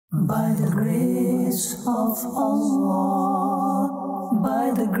By the grace of Allah,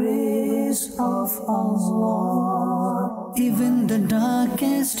 by the grace of Allah, even the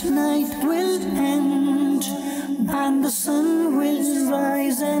darkest night will end, and the sun will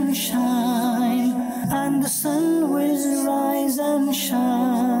rise and shine, and the sun will rise and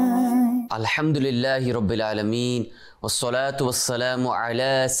shine. Alhamdulillahi Rabbil Alameen, wassalatu wassalamu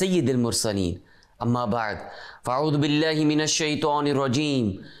ala Sayyidil Mursaleen. Amma ba'd, fa'udhu billahi minash shaitanir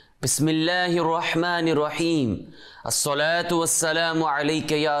rajim. Bismillahir Rahmanir Rahim. As-salatu wassalamu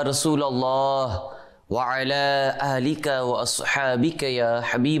alayka ya Rasulallah wa ala ahlika wa ashabika ya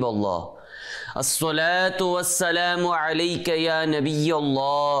Habiballah. As-salatu wassalamu alayka ya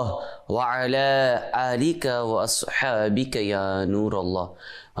Nabiyallah wa ala ahlika wa ashabika ya Nurallah.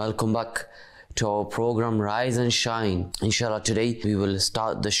 Welcome back to our program Rise and Shine. Inshallah, today we will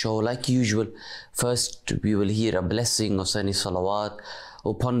start the show like usual. First, we will hear a blessing of Sunni Salawat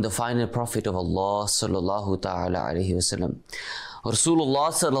upon the final Prophet of Allah sallallahu ta'ala alayhi wasallam.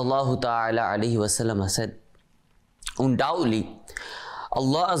 Rasulullah sallallahu ta'ala alayhi wasallam has said, undoubtedly,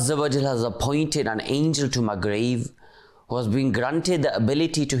 Allah Azza wa Jal has appointed an angel to my grave who has been granted the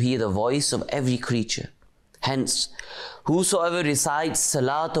ability to hear the voice of every creature. Hence, whosoever recites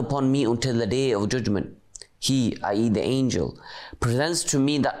salat upon me until the day of judgment, he, i.e. the angel, presents to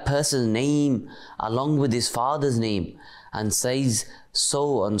me that person's name along with his father's name and says,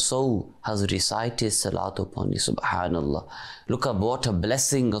 so and so has recited salat upon you. Subhanallah. Look at what a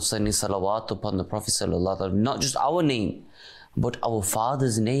blessing of sending salawat upon the Prophet sallallahu alaihi wasallam. Not just our name, but our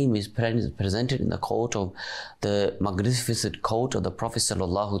father's name is presented in the court of the magnificent court of the Prophet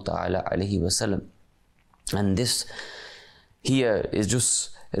sallallahu ta'ala alaihi wasallam. And this here is just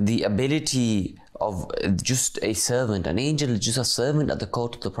the ability of just a servant. An angel is just a servant at the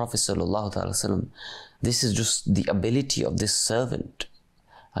court of the Prophet sallallahu alaihi wasallam. This is just the ability of this servant.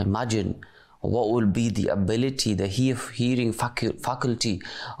 Imagine what will be the ability, the hearing faculty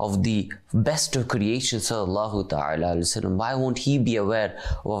of the best of creation sallallahu ta'ala alaihi wasallam. Why won't he be aware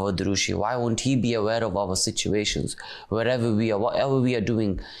of our durushi? Why won't he be aware of our situations? Wherever we are, whatever we are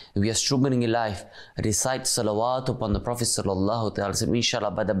doing, we are struggling in life, recite salawat upon the Prophet sallallahu ta'ala alaihi wasallam. Inshallah,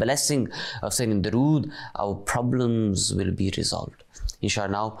 by the blessing of saying durood, our problems will be resolved.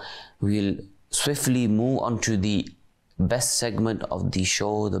 Inshallah, now we'll swiftly move on to the best segment of the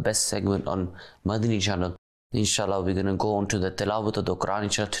show, the best segment on Madani Channel. Inshallah, we're going to go on to the tilawat of the Quran.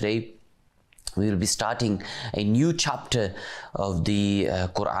 Inshallah, today we will be starting a new chapter of the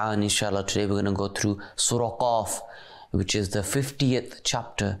Quran. Inshallah, today we're going to go through Surah Qaf, which is the 50th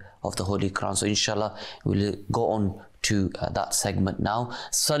chapter of the Holy Quran. So inshallah, we'll go on to that segment now.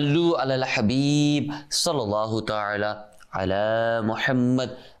 Sallu ala al-Habib sallallahu ta'ala ala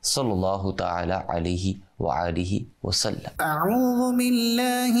Muhammad sallallahu ta'ala alayhi wa alihi wa sallam. A'udhu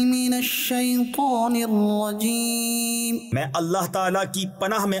billahi minash shaitanir rajim. मैं अल्लाह ताला की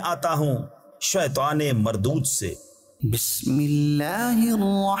पनाह में आता हूँ शैताने मरदूद से. बिस्मिल्लाहिर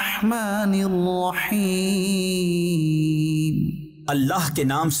रहमानिर रहीम. अल्लाह के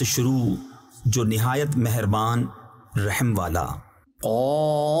नाम से शुरू जो निहायत मेहरबान रहम वाला. क़ाफ़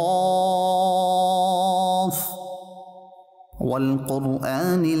वल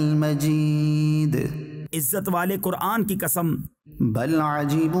क़ुरआनिल मजीद. इज्जत वाले कुरान की कसम. बल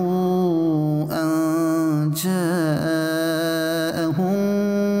अजीबू अन जाअहुम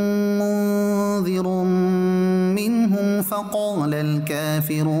मुन्ज़िरुम मिनहुम फ़क़ालल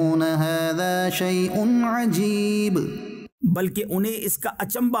काफ़िरून हाज़ा शैउन अजीब. बल्कि उन्हें इसका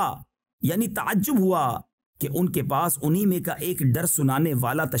अचंबा यानी ताज्जुब हुआ कि उनके पास उन्हीं में का एक डर सुनाने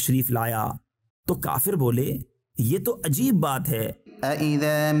वाला तशरीफ लाया. तो काफिर बोले, ये तो अजीब बात है.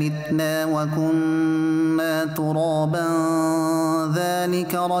 अइज़ा मितना व कुन्ना तुराबन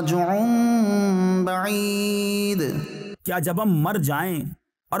ज़ालिका रज्उन बईद. क्या जब हम मर जाएं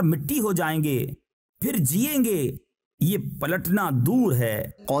और मिट्टी हो जाएंगे फिर जिएंगे, ये पलटना दूर है.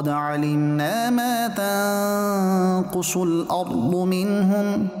 क़द अलिमना मा तंक़ुसुल अर्दु मिनहुम.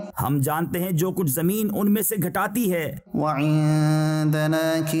 हम जानते हैं जो कुछ जमीन उनमें से घटाती है. व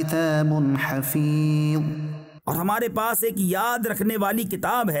इंदना किताबुन हफ़ीज़. और हमारे पास एक याद रखने वाली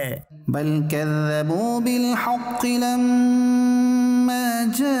किताब है. बल कज़्ज़बू बिल हक़्क़ि लम्मा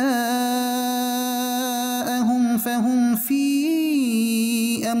जाअहुम फ़हुम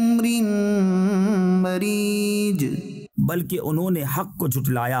फ़ी अम्रिन मरीज. बल्कि उन्होंने हक को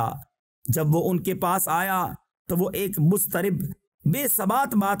झुटलाया. जब वो उनके पास आया तो वो एक मुस्तरिब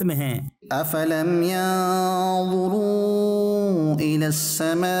बेसबात बात में हैं. अफलम यंज़ुरू इलस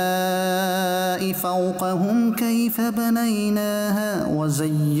समाई फ़ौक़हुम कैफ़ बनैनाहा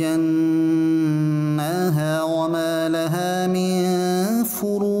वज़य्यन्नाहा वमा लहा मिन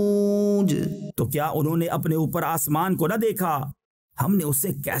الفروج तो क्या उन्होंने अपने ऊपर आसमान को न देखा? हमने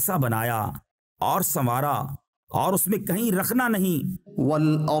उसे कैसा बनाया और संवारा और उसमें कहीं रखना नहीं।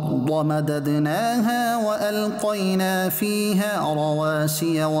 والأرض مددناها وألقينا فيها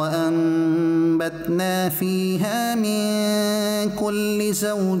رواسي وأنبتنا فيها من كل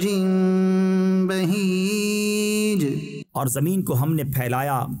زوج بهيج और जमीन को हमने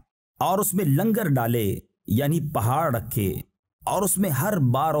फैलाया और उसमें लंगर डाले यानी पहाड़ रखे और उसमें हर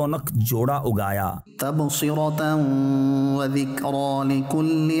बारौनक जोड़ा उगाया। تبصرة وذكرى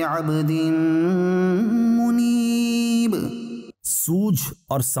لكل عبد منيب सूझ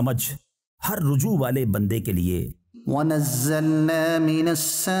और समझ हर रुजू वाले बंदे के लिए। ونزلنا من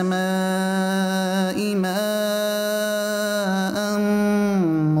السماء ماء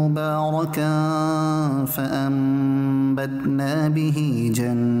مباركا فأنبتنا به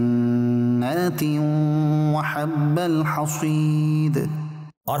جنات وحب الحصيد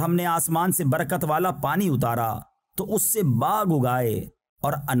और हमने आसमान से बरकत वाला पानी उतारा तो उससे बाग उगाए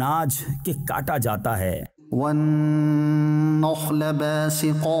और अनाज के काटा जाता है। والنخل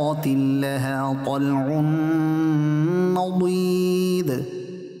باسقات لها طلع نضيد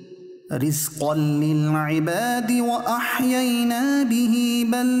رزقا للعباد وأحيينا به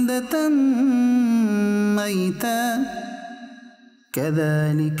بلدة ميتا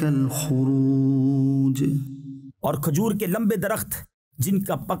كذلك الخروج और खजूर के लंबे दरख्त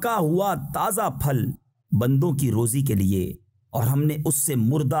जिनका पका हुआ ताजा फल बंदों की रोजी के लिए, और हमने उससे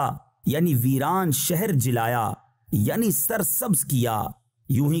मुर्दा यानी वीरान शहर जिलाया यानी सरसब्ज किया।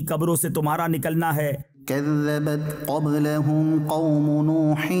 यूं ही कब्रों से तुम्हारा निकलना है। كذبت قبلهم قوم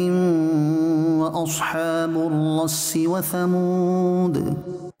نوح وأصحاب الرس وثمود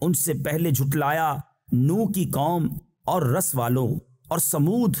उनसे पहले झुटलाया नूह की कौम और रस वालों और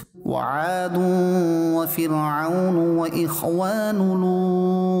समूद। وعاد وفرعون وإخوان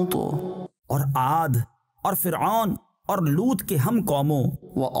لوط और आद और फिरऔन और लूत के हम कौमों।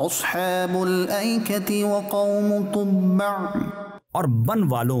 وأصحاب الأيكة وقوم تبع और बन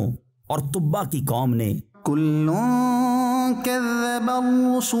वालों और तुब्बा की कौम ने। كل كذب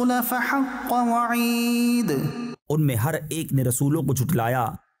الرسل فحق وعيد उनमें हर एक ने रसूलों को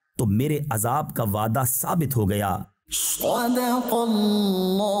झुटलाया तो मेरे अजाब का वादा साबित हो गया। صدق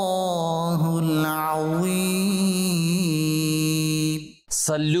الله العظيم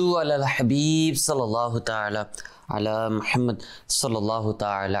सल्लु अला हबीब सल्लल्लाहु ta'ala ala Muhammad sallallahu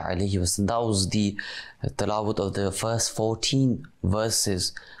ta'ala alayhi wa sallam. That was the tilawat of the first 14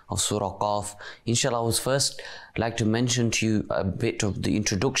 verses of Surah Qaf. Inshallah, I would first like to mention to you a bit of the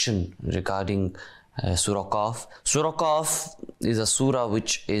introduction regarding Surah Qaf. Surah Qaf is a surah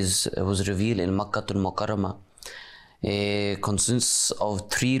which was revealed in Makkah al-Mukarramah. It consists of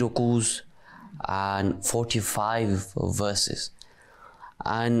 3 rukus and 45 verses.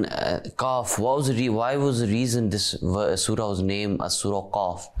 And Qaf, why was the reason this surah was named as Surah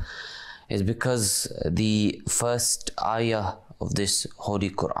Qaf? Is because the first ayah of this Holy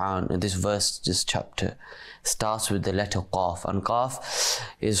Quran, this verse, this chapter, starts with the letter Qaf. And Qaf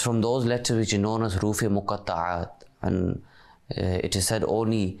is from those letters which are known as Rufi Muqatta'at. And it is said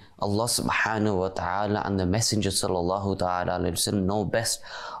only Allah subhanahu wa ta'ala and the Messenger sallallahu ta'ala alayhi wa sallam know best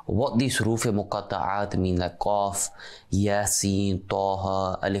what these Rufi Muqatta'at mean, like Qaf, Yasin,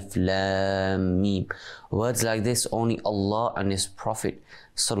 Taha, Alif, Lam, Mim. Words like this only Allah and His Prophet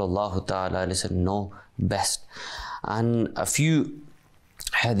sallallahu ta'ala alayhi wa sallam know best. And a few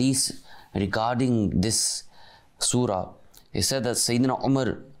hadiths regarding this surah, it said that Sayyidina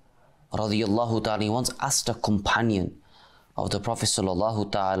Umar radiyallahu ta'ala, he once asked a companion of the Prophet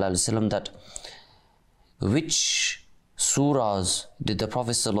sallallahu ta'ala alayhi wa sallam that which surahs did the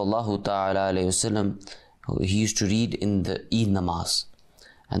Prophet sallallahu ta'ala alayhi wa sallam he used to read in the Eid namaz.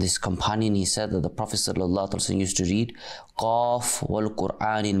 And this companion, he said that the Prophet sallallahu alayhi wa sallam used to read Qaf wal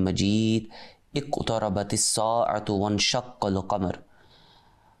Qur'an al Majid iqtarabat as-sa'atu wa anshaqqa al-qamar.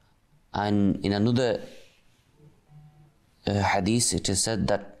 And in another hadith it is said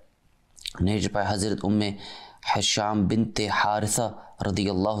that narrated by Hazrat Hisham bint Haritha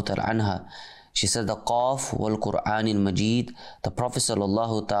radiyallahu ta'ala anha, she said the Qaf wal Qur'an al Majid, the Prophet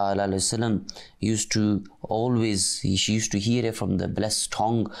sallallahu ta'ala alayhi wasallam used to she used to hear it from the blessed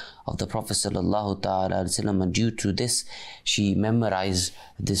tongue of the Prophet sallallahu ta'ala alayhi wasallam, and due to this she memorized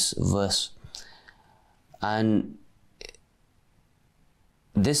this verse. And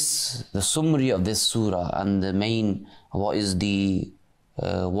the summary of this surah and the main what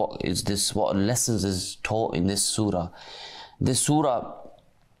lessons is taught in this surah. This surah,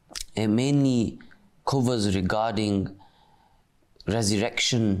 it mainly covers regarding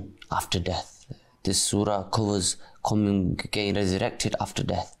resurrection after death. This surah covers getting resurrected after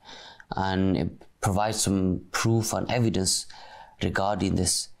death, and it provides some proof and evidence regarding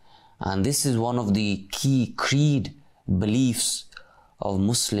this. And this is one of the key creed beliefs of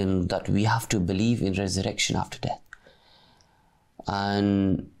Muslim, that we have to believe in resurrection after death.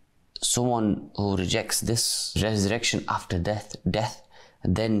 And someone who rejects this resurrection after death,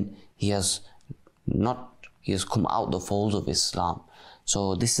 then he has come out the fold of Islam.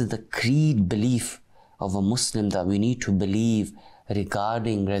 So this is the creed belief of a Muslim, that we need to believe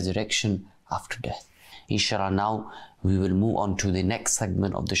regarding resurrection after death. Inshallah, now we will move on to the next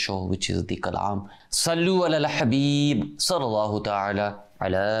segment of the show, which is the Kalam. Sallu ala al-Habib sallallahu ta'ala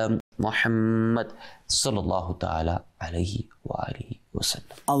ala Muhammad sallallahu ta'ala alayhi wa alihi wa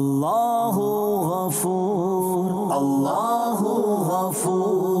sallam. Allahu Ghafoor, Allahu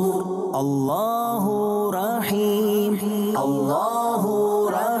Ghafoor, Allahu Rahim, Allahu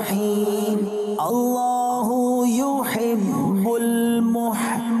Rahim, Allahu yuhibbul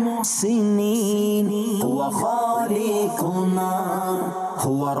muhsinin, huwa khaliquna,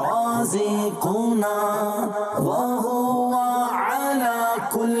 huwa raziquna, wa huwa ala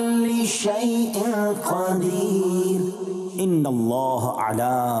kulli shay'in qadir. Inna Allah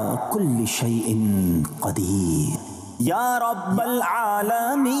ala kulli shay'in qadir. Ya Rabbal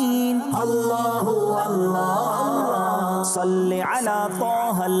Alameen, Allahu Allah, Salli ala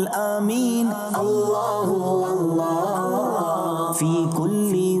Taha al-Amin, Allahu Allah, fi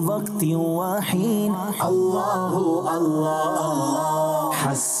kulli waqtin wa hin, Allahu Allah,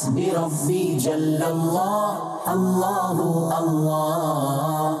 Hasbi Rabbi Jalla Allah, Allahu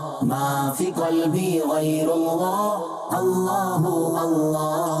Allah, ma fi qalbi ghayrullah, Allahu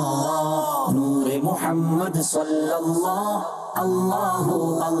Allah, Noor Muhammad sallallahu,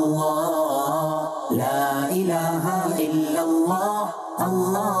 Allahu Allah, La ilaha illallah,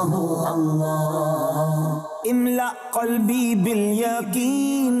 Allahu Allah. Imla qalbi bil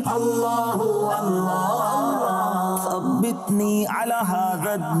yaqeen, Allahu Allah, thabbitni ala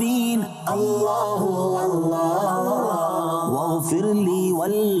hadha ad-din, Allahu Allah, waghfir li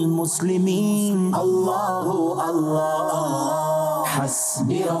wal muslimin, Allahu Allah,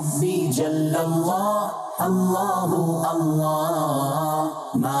 hasbi rabbi jalla Allah, Allahu Allah,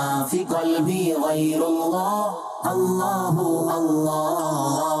 ma fi qalbi ghayrullah, Allahu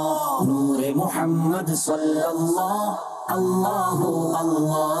Allah, Noor Muhammad sallallahu, Allahu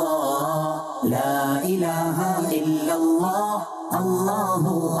Allah, La ilaha illallah,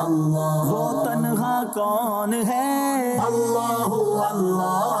 Allahu Allah. वो तन्हा कौन है? Allahu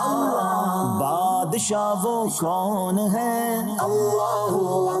Allah. बादशाह वो कौन है? Allahu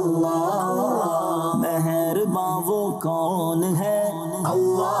Allah. मेहरबान वो कौन है?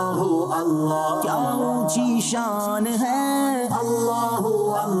 Allahu Allah. क्या ऊंची शान है? Allahu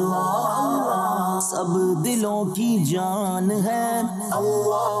Allah. सब दिलों की जान है?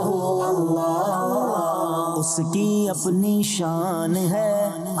 Allahu Allah. उसकी अपनी शान है?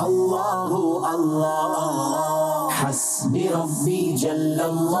 Allahu Allah. Hasbi Rabbi Jalla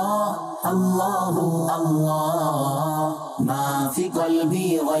Allah, Allahu Allah, ma fi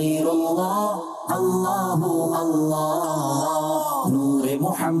qalbi ghayrullah, Allahu Allah, Noor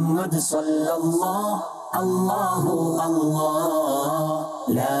Muhammad sallallahu, Allahu Allah,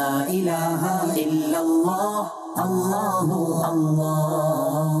 La ilaha illallah, Allahu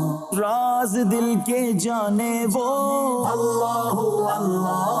Allah. राज दिल के जाने वो, Allahu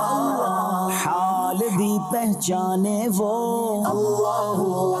Allah, हाल भी पहचाने वो, Allahu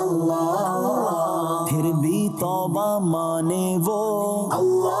Allah, फिर भी तौबा माने वो,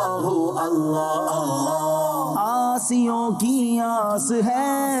 Allahu Allah, आसियों की आस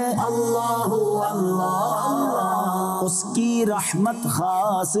है, Allahu Allah, उसकी रहमत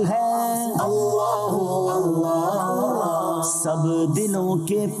खास है, Allahu Allah, सब दिलों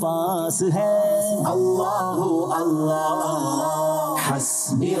के पास है, Allahu Allah,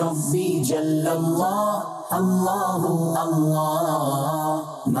 Hasbi Rabbi Jalla Allah, Allahu Allah,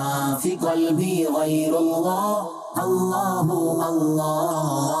 ma fi qalbi ghayrullah, Allahu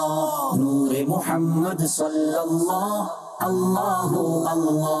Allah, Noor Muhammad sallallahu, Allahu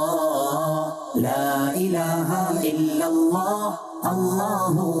Allah, La ilaha illallah,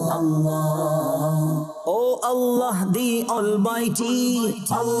 Allahu Allah. Oh Allah the Almighty,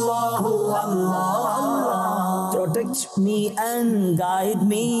 Allahu Allah, protect me and guide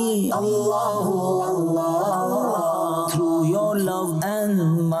me, Allahu Allah, through your love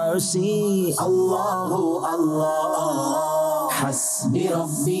and mercy, Allahu Allah, Hasbi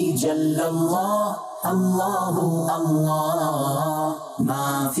Rabbi Jalla Allah, Allahu Allah,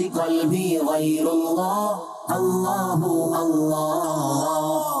 ma fi qalbi ghayrullah, Allahu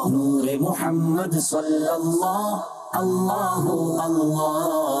Allah, Noor Muhammad sallallahu Allahu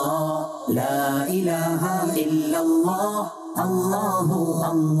Allah, La ilaha illallah, Allahu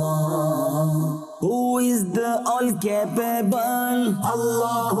Allah. Who is the all-capable?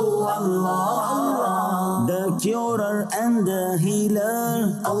 Allahu Allah. The curer and the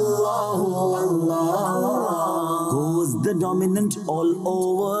healer? Allahu Allah. Who's the dominant all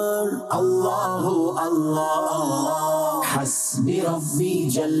over? Allahu Allah. Hasbi Rabbi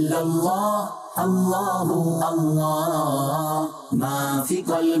Jallallah, Allahu Allah. Ma fi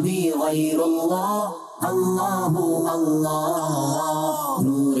qalbi ghayrullah, Allahu Allah.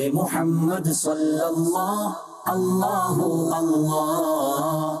 Noor Muhammad sallallahu Allahu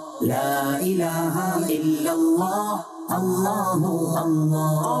Allah. La ilaha illallah, Allahu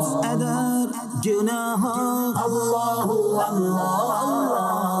Allah. Of adar junah, Allahu Allah.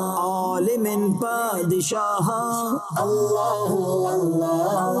 Alim in padishah, Allahu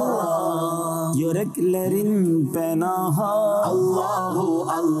Allah. Yurekler in penah, Allahu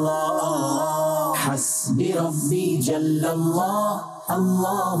Allah. Hasbi Rabbi Jallallah,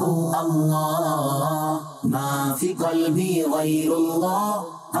 Allahu Allah. Ma fi qalbi ghayrullah,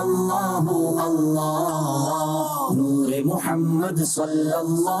 Allahu Allah. Noor Muhammad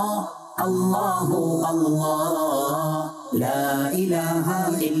sallallahu Allahu Allah. La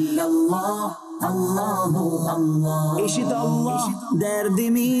ilaha illallah, Allahu Allah. İşit Allah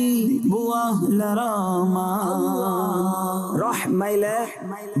derdimi bu ahlarama, rahmeyle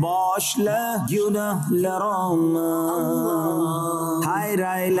bağışla günahlarama. Hayır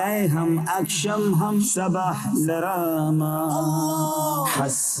eyle hem akşam hem sabahlarama.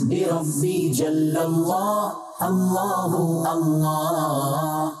 Hasbi Rabbi Jallallah, Allahu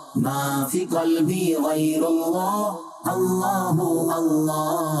Allah. Ma fi qalbi ghayrullah, Allahu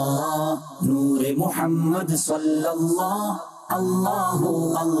Allah. Noor Muhammad sallallahu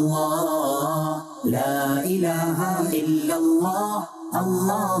Allahu Allah. La ilaha illallah,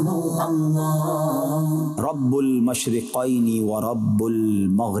 Allahu Allah. Rabbul mashriqayn wa Rabbul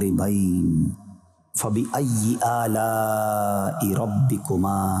maghribayn, fabi'ayyi ala'i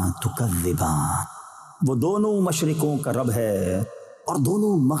rabbikuma tukadhiban. वो दोनों मशरिकों का रब है और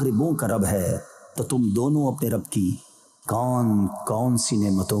दोनों मगरिबों का रब है, तो तुम दोनों अपने रब की कौन कौन सी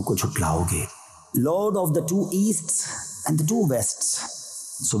नेमतों को झुटलाओगे? Lord of the two easts and the two wests,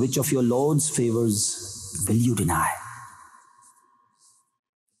 so which of your Lord's favors will you deny?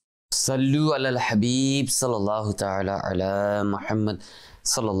 Sallu ala al-Habib sallallahu ta'ala ala Muhammad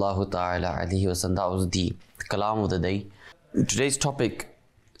sallallahu ta'ala alayhi wa sallam. That was the kalam of the day. Today's topic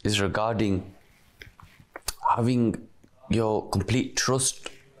is regarding having your complete trust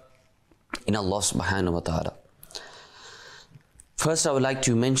in Allah subhanahu wa ta'ala. First, I would like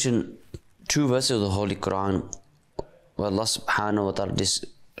to mention two verses of the Holy Quran where Allah subhanahu wa ta'ala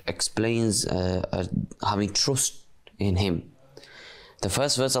explains having trust in Him. The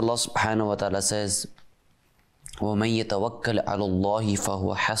first verse, Allah subhanahu wa ta'ala says, وَمَنْ يَتَوَكَّلْ عَلَى اللَّهِ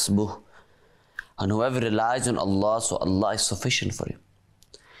فَهُوَ حَسْبُهُ. And whoever relies on Allah, so Allah is sufficient for him.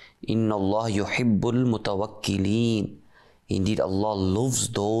 Inna Allah yuhibbul mutawakkilin. Indeed, Allah loves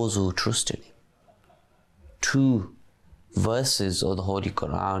those who trust in Him. Two verses of the Holy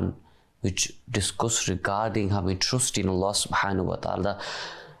Quran which discuss regarding having trust in Allah subhanahu wa ta'ala.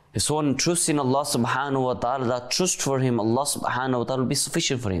 If someone trusts in Allah subhanahu wa ta'ala, that trust for him, Allah subhanahu wa ta'ala will be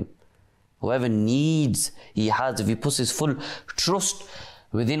sufficient for him. Whoever needs he has, if he puts his full trust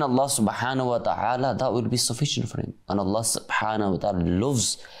within Allah subhanahu wa ta'ala, that will be sufficient for him. And Allah subhanahu wa ta'ala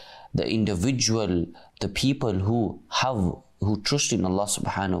loves the individual, the people who trust in Allah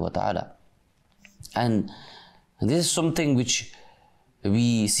subhanahu wa ta'ala. And this is something which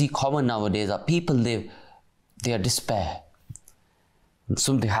we see common nowadays, that people, they are despair.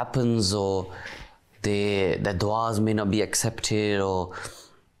 Something happens, or their du'as may not be accepted, or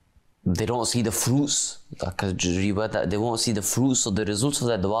they don't see the fruits, that they won't see the fruits or the results of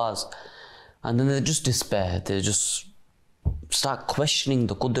their du'as, and then they just despair. They just start questioning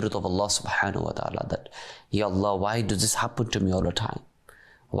the qudrat of Allah subhanahu wa ta'ala, that, Ya Allah, why does this happen to me all the time?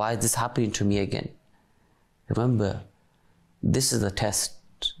 Why is this happening to me again? Remember, this is the test.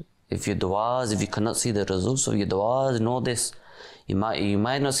 If your du'as, if you cannot see the results of your du'as, know this. You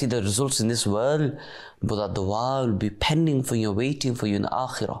might not see the results in this world, but that dua will be pending for you, waiting for you in the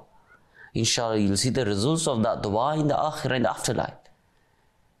akhirah. Inshallah, you'll see the results of that dua in the akhirah, in the afterlife.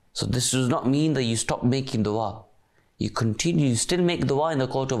 So this does not mean that you stop making dua. You continue, you still make dua in the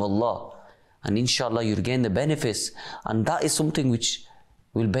court of Allah. And inshallah, you'll gain the benefits. And that is something which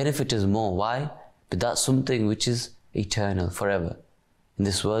will benefit us more. Why? But that's something which is eternal, forever. In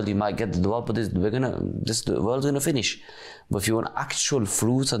this world you might get the dua, but this world's gonna finish. But if you want actual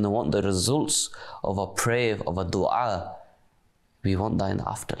fruits and you want the results of a prayer, of a dua, we want that in the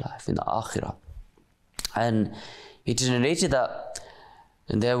afterlife, in the akhirah. And it is narrated that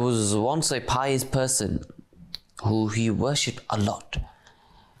there was once a pious person who he worshipped a lot.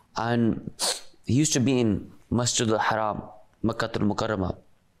 And he used to be in Masjid al-Haram, Makkah al-Mukarramah.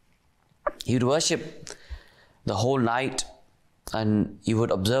 He would worship the whole night and he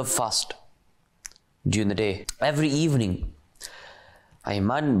would observe fast during the day. Every evening, a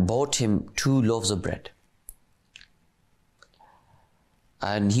man bought him 2 loaves of bread.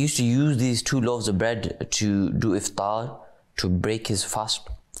 And he used to use these 2 loaves of bread to do iftar, to break his fast.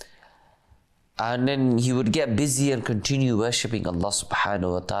 And then he would get busy and continue worshipping Allah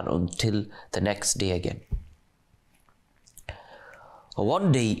subhanahu wa ta'ala until the next day again.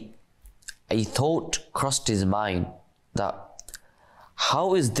 One day, a thought crossed his mind that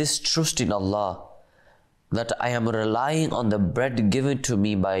how is this trust in Allah that I am relying on the bread given to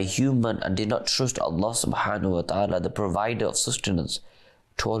me by a human and did not trust Allah subhanahu wa ta'ala, the provider of sustenance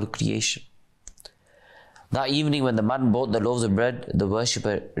to all creation. That evening when the man bought the loaves of bread, the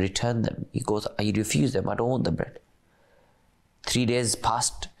worshipper returned them. He goes, I refuse them, I don't want the bread. 3 days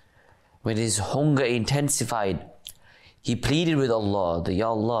passed. When his hunger intensified, he pleaded with Allah, Ya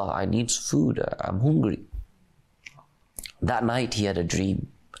Allah, I need food, I'm hungry. That night he had a dream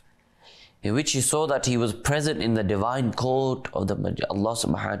in which he saw that he was present in the divine court of Allah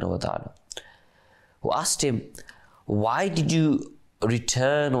subhanahu wa ta'ala, who asked him, why did you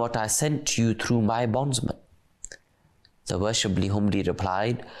return what I sent to you through my bondsman? The worshipper humbly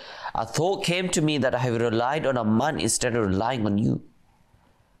replied, a thought came to me that I have relied on a man instead of relying on you.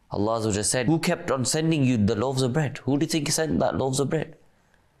 Allah said, who kept on sending you the loaves of bread? Who do you think sent that loaves of bread?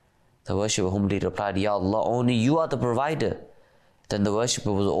 The worshipper humbly replied, Ya Allah, only you are the provider. Then the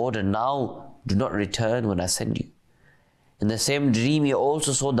worshipper was ordered, now do not return when I send you. In the same dream, he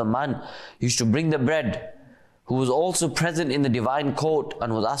also saw the man who used to bring the bread, who was also present in the divine court,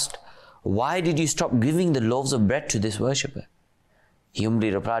 and was asked, why did you stop giving the loaves of bread to this worshipper? He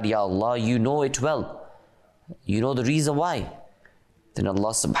humbly replied, Ya Allah, you know it well. You know the reason why. Then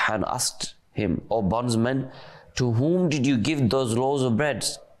Allah subhanahu asked him, O bondsman, to whom did you give those loaves of bread?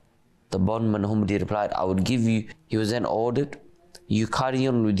 The bondman humbly replied, I would give you. He was then ordered, you carry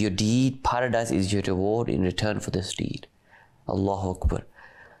on with your deed, paradise is your reward in return for this deed. Allahu Akbar.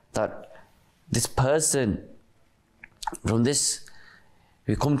 That this person, from this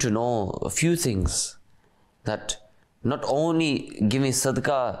we come to know a few things, that not only giving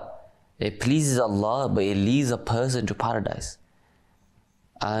sadaqah, it pleases Allah, but it leads a person to paradise.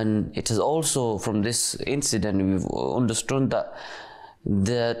 And it is also from this incident we've understood that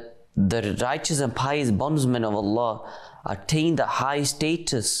the righteous and pious bondsmen of Allah attain the high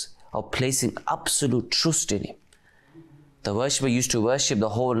status of placing absolute trust in Him. The worshipper used to worship the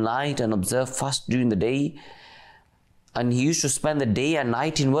whole night and observe fast during the day, and he used to spend the day and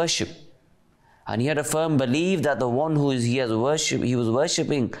night in worship. And he had a firm belief that the one who he was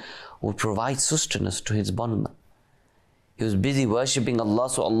worshipping would provide sustenance to his bondman. He was busy worshipping Allah,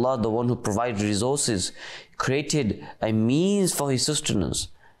 so Allah, the one who provides resources, created a means for his sustenance.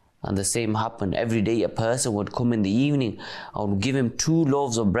 And the same happened. Every day a person would come in the evening and would give him 2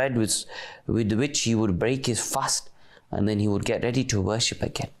 loaves of bread with which he would break his fast, and then he would get ready to worship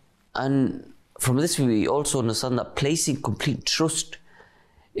again. And from this we also understand that placing complete trust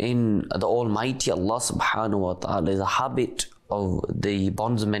in the Almighty Allah subhanahu wa ta'ala is a habit of the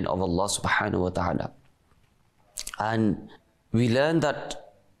bondsmen of Allah subhanahu wa ta'ala. And we learn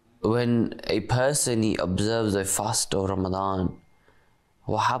that when a person he observes a fast of Ramadan,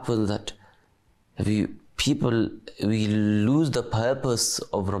 what happens that we lose the purpose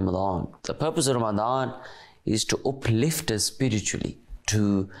of Ramadan. The purpose of Ramadan is to uplift us spiritually.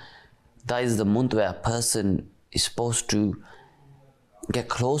 That is the month where a person is supposed to get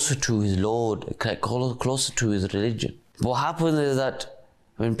closer to his Lord, get closer to his religion. What happens is that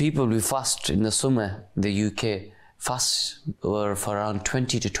when people we fast in the summer, the UK, fasts were for around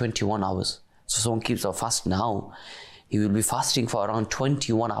 20 to 21 hours. So someone keeps a fast now, he will be fasting for around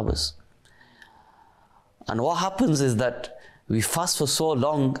 21 hours. And what happens is that we fast for so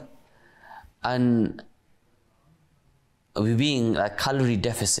long and we be in a calorie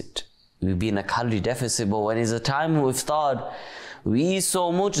deficit. We be in a calorie deficit, but when it's a time of iftar, we eat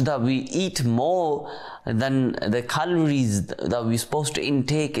so much that we eat more than the calories that we're supposed to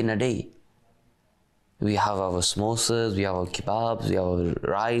intake in a day. We have our samosas, we have our kebabs, we have our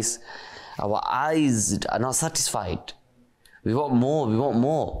rice. Our eyes are not satisfied. We want more, we want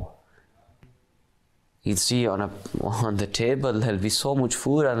more. You'd see on the table there'll be so much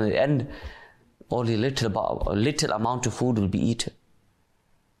food, and at the end only a little amount of food will be eaten.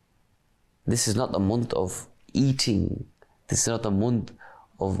 This is not the month of eating. This is not the month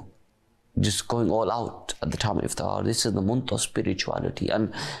of just going all out at the time of iftar. This is the month of spirituality.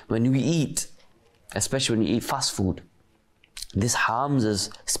 And when we eat, especially when you eat fast food, this harms us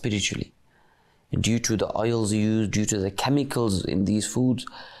spiritually. Due to the oils used, due to the chemicals in these foods,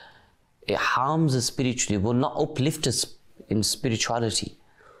 it harms us spiritually, will not uplift us in spirituality.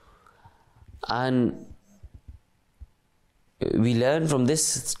 And we learn from this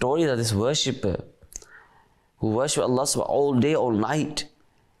story that this worshipper who worship Allah all day, all night,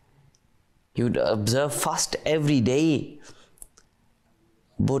 he would observe fast every day,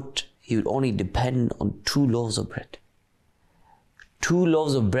 but he would only depend on 2 loaves of bread. 2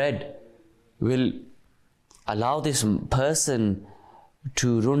 loaves of bread will allow this person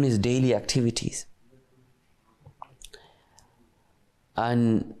to run his daily activities.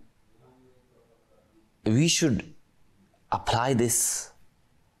 And we should apply this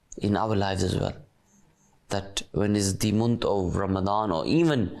in our lives as well. That when is the month of Ramadan, or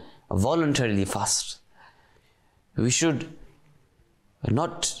even voluntarily fast, we should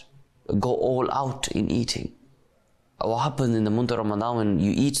not go all out in eating. What happens in the month of Ramadan, when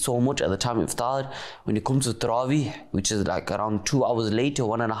you eat so much at the time of iftar, when it comes to Tarawih, which is like around 2 hours later,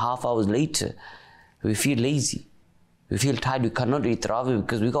 1.5 hours later, we feel lazy. We feel tired. We cannot eat Tarawih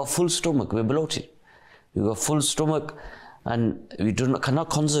because we got full stomach. We're bloated. We got full stomach, and we cannot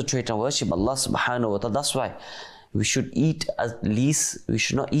concentrate on worship Allah subhanahu wa ta'ala. That's why we should eat at least. We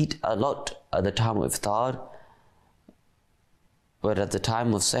should not eat a lot at the time of iftar, but at the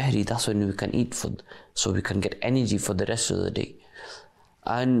time of Sahri, that's when we can eat food, so we can get energy for the rest of the day.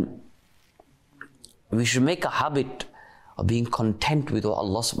 And we should make a habit of being content with what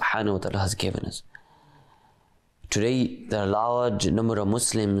Allah subhanahu wa ta'ala has given us. Today, there are a large number of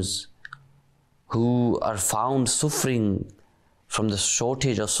Muslims who are found suffering from the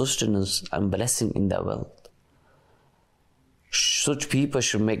shortage of sustenance and blessing in their wealth. Such people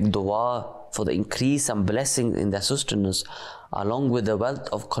should make dua for the increase and blessing in their sustenance, along with the wealth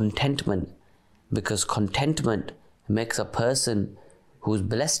of contentment, because contentment makes a person who is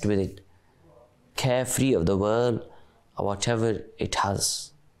blessed with it carefree of the world or whatever it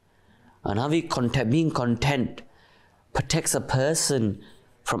has. And being content protects a person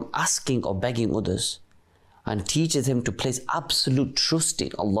from asking or begging others, and teaches him to place absolute trust in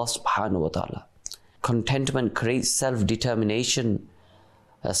Allah subhanahu wa ta'ala. Contentment creates self-determination,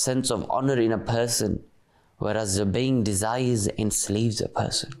 a sense of honor in a person, whereas obeying desires enslaves a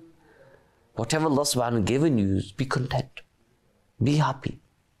person. Whatever Allah subhanahu wa ta'ala has given you, be content. Be happy.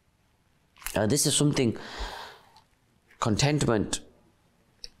 This is something, contentment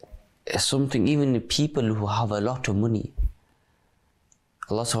is something even people who have a lot of money,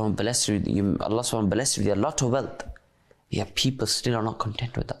 Allah subhanahu wa ta'ala blessed with a lot of wealth, yet people still are not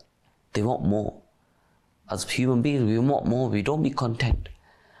content with that. They want more. As human beings, we want more. We don't be content.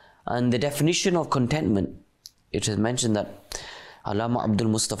 And the definition of contentment, it is mentioned that Allama Abdul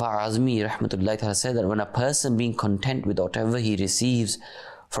Mustafa Azmi rahmatullahi ta'ala said that when a person being content with whatever he receives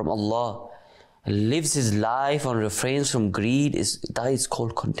from Allah, lives his life and refrains from greed, that is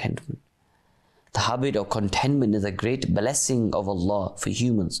called contentment. The habit of contentment is a great blessing of Allah for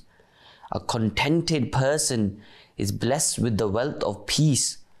humans. A contented person is blessed with the wealth of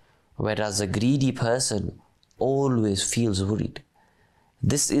peace, whereas a greedy person always feels worried.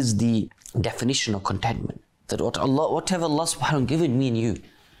 This is the definition of contentment. That whatever Allah subhanahu wa ta'ala given me and you,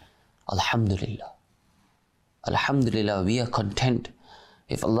 Alhamdulillah. Alhamdulillah, we are content.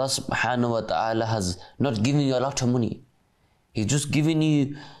 If Allah subhanahu wa ta'ala has not given you a lot of money, He's just given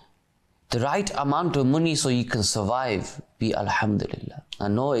you the right amount of money so you can survive, be Alhamdulillah. I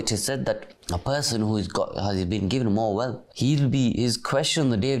know it is said that a person who has been given more wealth, his question on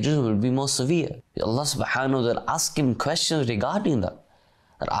the Day of Judgment will be more severe. Allah subhanahu wa ta'ala ask him questions regarding that.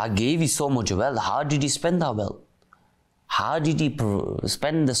 That I gave you so much wealth, how did you spend that wealth? How did he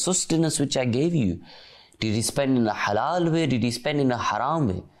spend the sustenance which I gave you? Did he spend in a halal way? Did he spend in a haram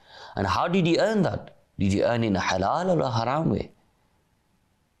way? And how did he earn that? Did he earn in a halal or a haram way?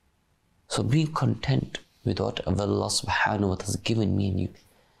 So be content with what Allah subhanahu wa ta'ala has given me and you.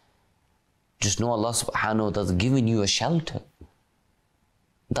 Just know Allah subhanahu wa ta'ala has given you a shelter.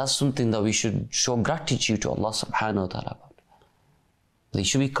 That's something that we should show gratitude to Allah subhanahu wa ta'ala about. You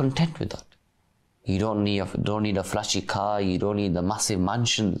should be content with that. You don't need a flashy car, you don't need the massive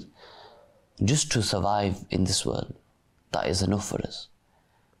mansions. Just to survive in this world, that is enough for us.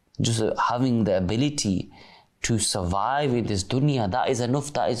 Just having the ability to survive in this dunya, that is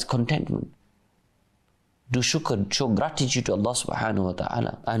enough, that is contentment. do shukr, show gratitude to Allah subhanahu wa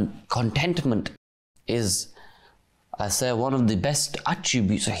ta'ala. And contentment is, I say, one of the best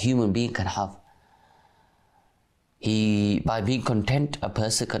attributes a human being can have. By being content, a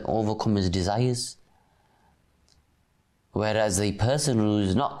person can overcome his desires. Whereas a person who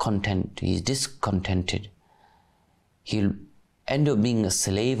is not content, he's discontented, he'll end up being a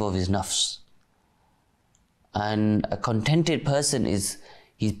slave of his nafs. And a contented person he's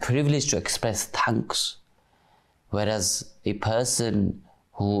privileged to express thanks. Whereas a person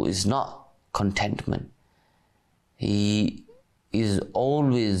who is not contentment, he is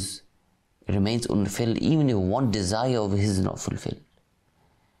always remains unfulfilled, even if one desire of his is not fulfilled.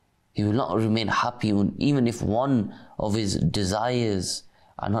 He will not remain happy even if one of his desires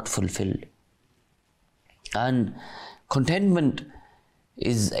are not fulfilled. And contentment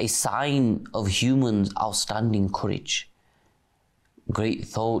is a sign of humans' outstanding courage, great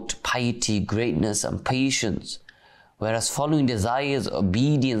thought, piety, greatness and patience. Whereas following desires,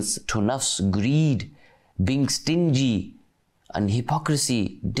 obedience to nafs, greed, being stingy and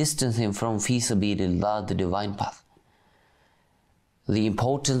hypocrisy distance him from fi sabilillah, the divine path. The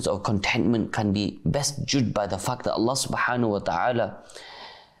importance of contentment can be best judged by the fact that Allah subhanahu wa ta'ala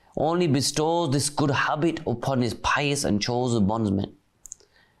only bestows this good habit upon His pious and chosen bondsmen.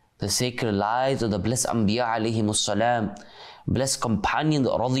 The sacred lives of the blessed Anbiya alayhimus salam, blessed companions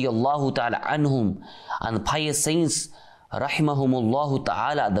radiyallahu ta'ala anhum, and the pious saints rahimahumullahu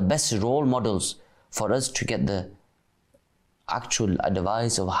ta'ala are the best role models for us to get the actual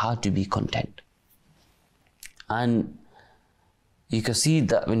advice of how to be content. And you can see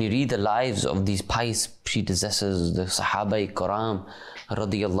that when you read the lives of these pious predecessors, the Sahaba-i-Kiram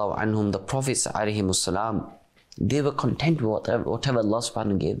radiyallahu anhum, the Prophets alayhimus salam, they were content with whatever Allah subhanahu wa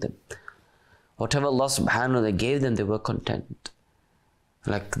ta'ala gave them. Whatever Allah subhanahu wa ta'ala gave them, they were content.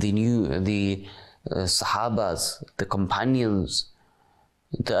 Like the Sahabas, the companions,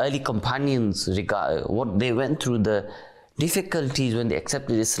 the early companions, what they went through, the difficulties when they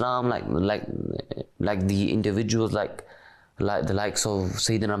accepted Islam, like the individuals like the likes of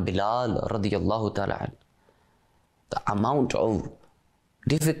Sayyidina Bilal radiyallahu ta'ala. The amount of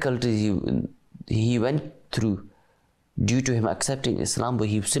difficulties he went through due to him accepting Islam, but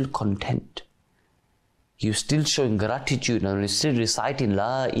he was still content. He was still showing gratitude and he was still reciting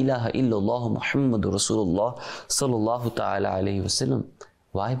La ilaha illallah Muhammadur Rasulullah sallallahu ta'ala alayhi wasallam.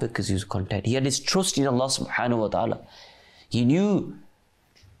 Why? Because he was content. He had his trust in Allah subhanahu wa ta'ala. He knew,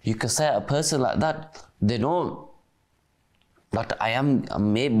 you can say a person like that, they know that I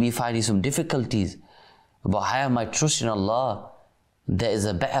may be finding some difficulties, but I have my trust in Allah. There is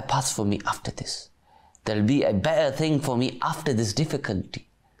a better path for me after this. There will be a better thing for me after this difficulty.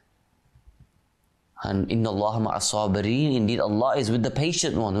 And inna Allah ma'as sabirin, indeed Allah is with the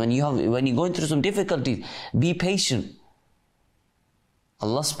patient one. When you're going through some difficulties, be patient.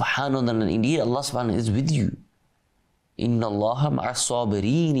 Allah subhanahu wa ta'ala, indeed Allah subhanahu wa ta'ala is with you. Inna Allah ma'as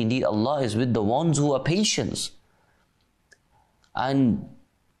sabirin, indeed Allah is with the ones who are patient. And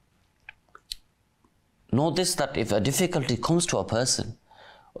notice that if a difficulty comes to a person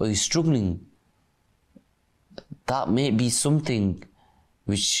or he's struggling, that may be something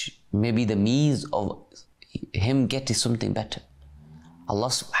which may be the means of him getting something better. Allah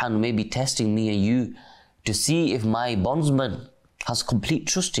subhanahu wa ta'ala may be testing me and you to see if my bondsman has complete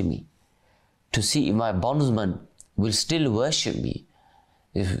trust in me, to see if my bondsman will still worship me,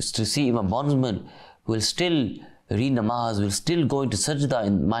 to see if my bondsman will still read namaz, will still go into sajda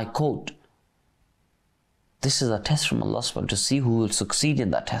in my court. This is a test from Allah subhanahu wa ta'ala to see who will succeed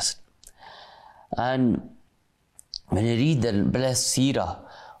in that test. And when you read the blessed seerah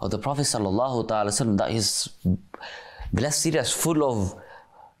of the Prophet sallallahu ta'ala sallam, that his blessed seerah is full of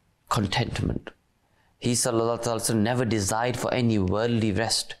contentment. He sallallahu ta'ala sallam never desired for any worldly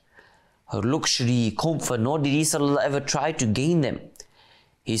rest, or luxury, comfort, nor did he sallallahu ever try to gain them.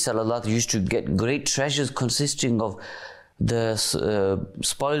 He sallallahu used to get great treasures consisting of the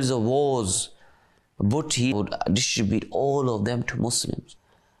spoils of wars, but he would distribute all of them to Muslims.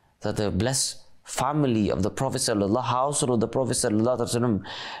 That the blessed family of the Prophet sallallahu, household of the Prophet sallallahu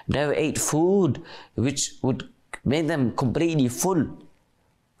never ate food which would make them completely full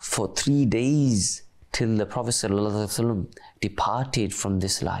for 3 days till the Prophet sallallahu departed from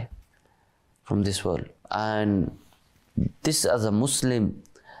this life, from this world. And this, as a Muslim,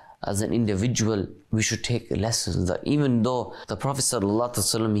 as an individual, we should take lessons that even though the Prophet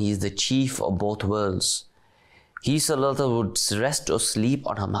ﷺ, he is the chief of both worlds, he ﷺ would rest or sleep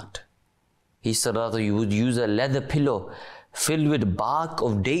on a mat. He ﷺ would use a leather pillow filled with bark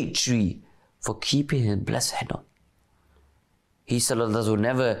of date tree for keeping his blessed head on. He ﷺ would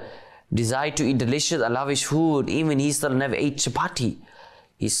never desired to eat delicious and lavish food. Even he still never ate chapati.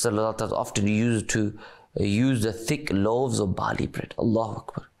 He still often used to use the thick loaves of barley bread. Allahu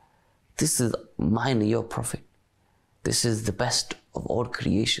Akbar. This is mine and your Prophet. This is the best of all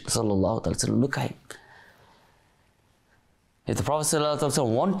creation. Sallallahu Alaihi Wasallam. Look at him. If the Prophet ﷺ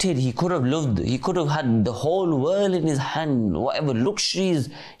wanted, he could have lived, he could have had the whole world in his hand, whatever luxuries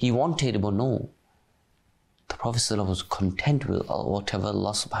he wanted, but no. The Prophet ﷺ was content with whatever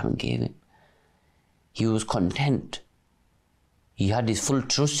Allah subhanahu wa ta'ala gave him. He was content. He had his full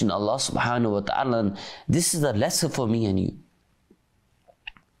trust in Allah subhanahu wa ta'ala, and this is a lesson for me and you.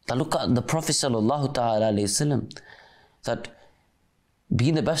 Now look at the Prophet ﷺ, that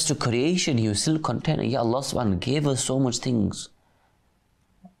being the best of creation, he was still content. Yeah, Allah subhanahu wa ta'ala gave us so much things.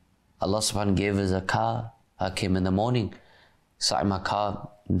 Allah subhanahu wa ta'ala gave us a car. I came in the morning, sat in my car,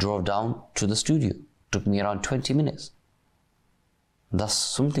 drove down to the studio. Took me around 20 minutes. That's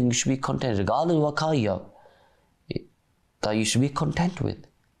something you should be content, regardless of what car you have, that you should be content with.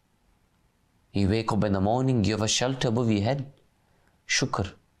 You wake up in the morning, you have a shelter above your head.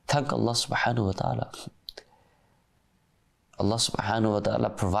 Shukr. Thank Allah subhanahu wa ta'ala. Allah subhanahu wa ta'ala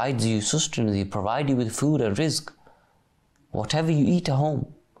provides you sustenance, He provides you with food and rizq. Whatever you eat at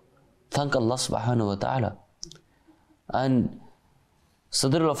home, thank Allah subhanahu wa ta'ala. And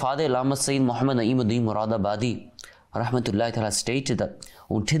Sadr al-Fadil Allama Sayyid Muhammad Naeemuddin Muradabadi rahmatullahi ta'ala stated that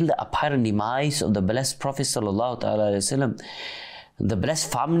until the apparent demise of the blessed Prophet sallallahu ta'ala alayhi wasallam, the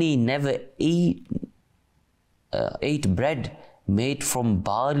blessed family never ate bread made from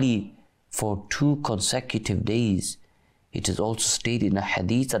barley for 2 consecutive days. It is also stated in a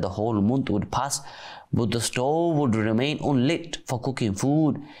hadith that the whole month would pass, but the stove would remain unlit for cooking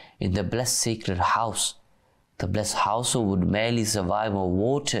food in the blessed sacred house. The blessed household would merely survive on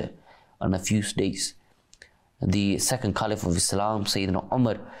water on a few days. The second Caliph of Islam, Sayyidina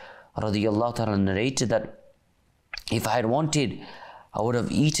Umar radiyallahu ta'ala, narrated that if I had wanted, I would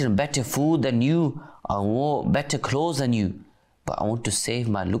have eaten better food than you and wore better clothes than you, but I want to save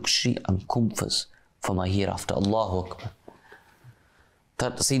my luxury and comforts for my hereafter. Allahu Akbar.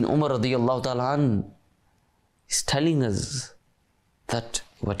 That Sayyidina Umar radiyallahu ta'ala is telling us that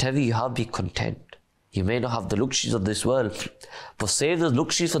whatever you have, be content. You may not have the luxuries of this world, but save those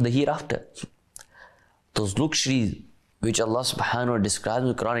luxuries for the hereafter. Those luxuries which Allah subhanahu wa ta'ala describes in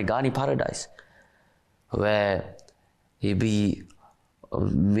the Quran regarding paradise, where you be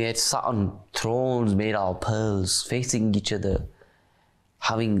made sat on thrones made out of pearls, facing each other,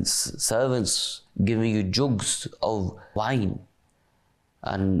 having servants giving you jugs of wine.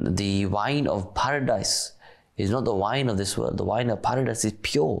 And the wine of paradise is not the wine of this world. The wine of paradise is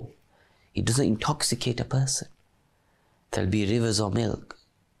pure. It doesn't intoxicate a person. There'll be rivers of milk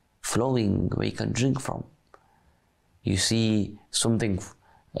flowing where you can drink from. You see something,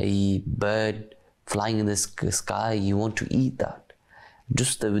 a bird flying in the sky, you want to eat that.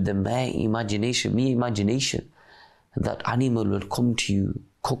 Just with the mere imagination, that animal will come to you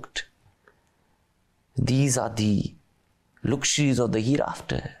cooked. These are the luxuries of the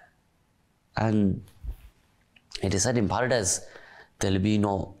hereafter. And it is said in paradise, there will be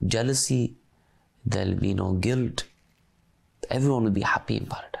no jealousy, there will be no guilt. Everyone will be happy in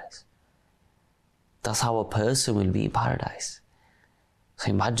paradise. That's how a person will be in paradise. So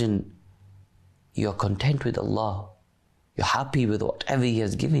imagine you're content with Allah, you're happy with whatever He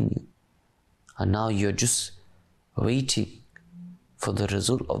has given you, and now you're just waiting for the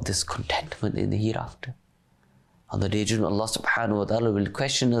result of this contentment in the hereafter. On the day of judgment, Allah subhanahu wa ta'ala will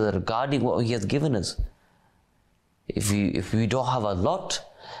question us regarding what He has given us. If we don't have a lot,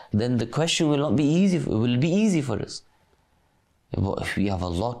 then the question will not be easy. It will be easy for us. But if we have a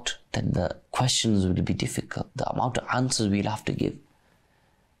lot, then the questions will be difficult. The amount of answers we'll have to give.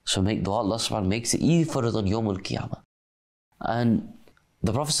 So make dua, Allah subhanahu wa ta'ala makes it easy for us on Yawm al-Qiyamah. And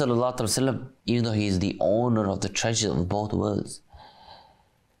the Prophet sallallahu alaihi wasallam, even though he is the owner of the treasure of both worlds,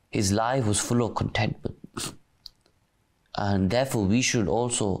 his life was full of contentment. And therefore we should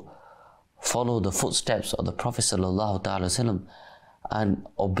also follow the footsteps of the Prophet sallallahu alaihi wasallam and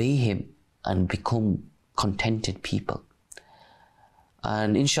obey him and become contented people.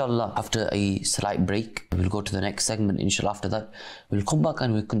 And inshallah, after a slight break, we'll go to the next segment. Inshallah, after that, we'll come back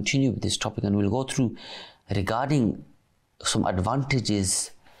and we'll continue with this topic, and we'll go through regarding some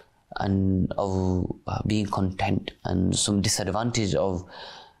advantages and of being content, and some disadvantage of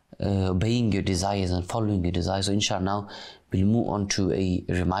obeying your desires and following your desires. So inshallah, now we'll move on to a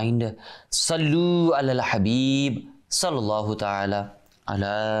reminder. Sallu ala al-Habib sallallahu ta'ala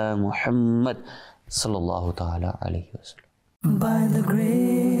ala Muhammad sallallahu ta'ala alayhi wa sallam. By the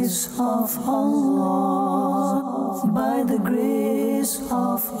grace of Allah, by the grace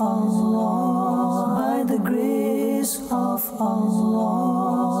of Allah, by the grace of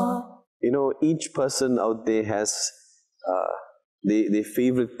Allah. You know, each person out there has their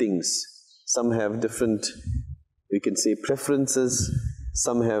favorite things. Some have different, we can say, preferences.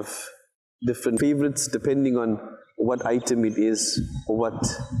 Some have different favorites depending on what item it is or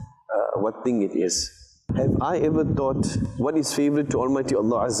what thing it is. Have I ever thought what is favorite to Almighty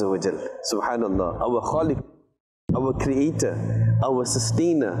Allah Azza wa Jal? Subhanallah, our Khaliq, our Creator, our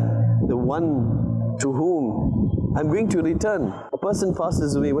Sustainer, the one to whom I'm going to return. A person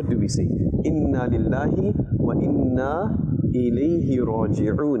passes away, what do we say? Inna lillahi wa inna ilayhi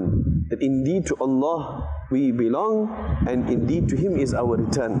raji'un. That indeed to Allah we belong and indeed to Him is our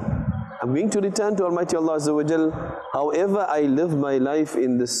return. I'm going to return to Almighty Allah Azza wa Jal. However I live my life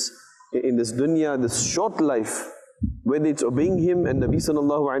in this dunya, this short life, whether it's obeying Him and Nabi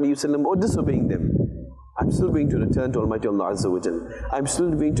sallallahu alayhi wasallam or disobeying them, I'm still going to return to Almighty Allah Azza wa Jal. I'm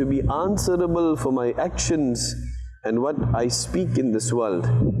still going to be answerable for my actions and what I speak in this world.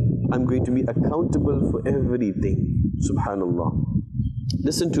 I'm going to be accountable for everything. Subhanallah.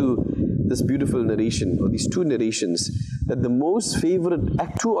 Listen to this beautiful narration, or these two narrations, that the most favorite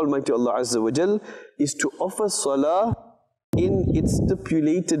act to Almighty Allah Azza wa Jal is to offer salah in its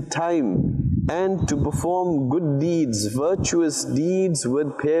stipulated time and to perform good deeds, virtuous deeds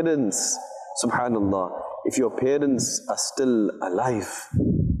with parents. Subhanallah. If your parents are still alive,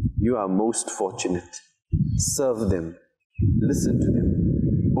 you are most fortunate. Serve them, listen to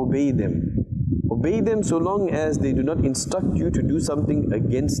them, obey them. Obey them so long as they do not instruct you to do something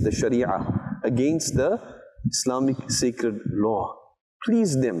against the Sharia, against the Islamic sacred law.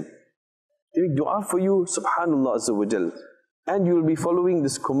 Please them. They make dua for you, subhanallah azza wa jal. And you will be following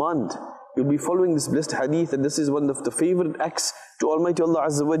this command. You will be following this blessed hadith, and this is one of the favorite acts to Almighty Allah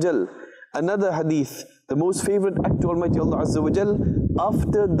azza wa jal. Another hadith, the most favorite act to Almighty Allah azza wa jal,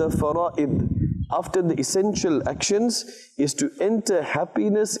 after the fara'id, after the essential actions, is to enter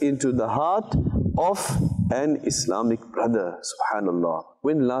happiness into the heart of an Islamic brother. Subhanallah.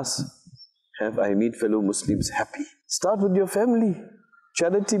 When last have I made fellow Muslims happy? Start with your family.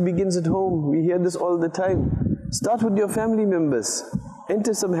 Charity begins at home. We hear this all the time. Start with your family members.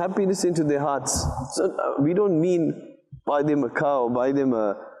 Enter some happiness into their hearts. So, we don't mean buy them a car or buy them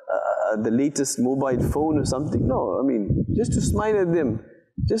the latest mobile phone or something. No, I mean just to smile at them,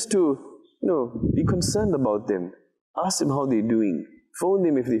 just to be concerned about them. Ask them how they're doing. Phone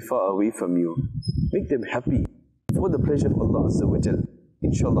them if they're far away from you. Make them happy for the pleasure of Allah Azza wa Jal.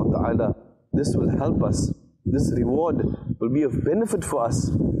 Inshallah ta'ala, this will help us. This reward will be of benefit for us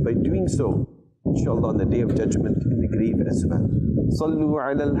by doing so. Inshallah, on the Day of Judgment in the grave as well. Sallu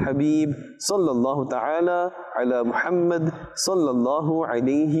ala al-Habib, sallallahu ta'ala ala Muhammad, sallallahu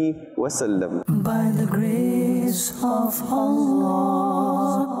alayhi wa sallam. By the grace of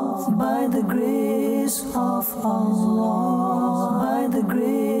Allah, by the grace of Allah, by the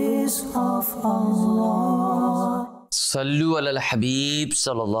grace of Allah. Sallu ala al-Habib,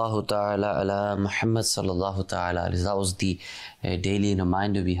 sallallahu ta'ala ala Muhammad, sallallahu ta'ala. That was the daily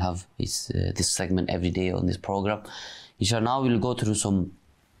reminder we have. It's this segment every day on this program. Inshallah, now we'll go through some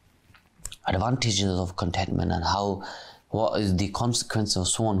advantages of contentment and what is the consequence of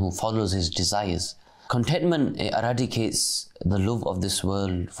someone who follows his desires. Contentment eradicates the love of this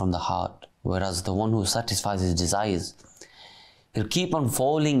world from the heart, whereas the one who satisfies his desires, he'll keep on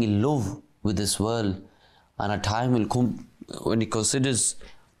falling in love with this world, and a time will come when he considers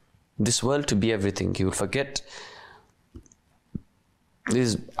this world to be everything. He will forget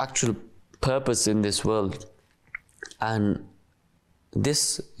his actual purpose in this world. And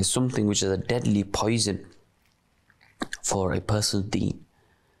this is something which is a deadly poison for a person's deen.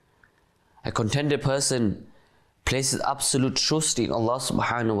 A contented person places absolute trust in Allah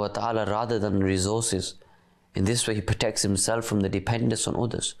subhanahu wa ta'ala rather than resources. In this way, he protects himself from the dependence on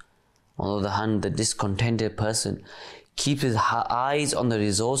others. On the other hand, the discontented person keeps his eyes on the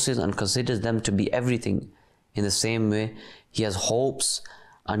resources and considers them to be everything. In the same way, he has hopes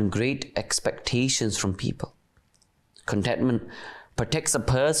and great expectations from people. Contentment protects a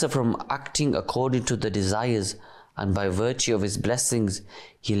person from acting according to the desires, and by virtue of his blessings,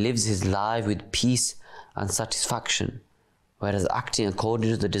 he lives his life with peace and satisfaction. Whereas acting according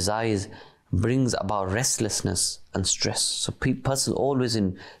to the desires brings about restlessness and stress. So person always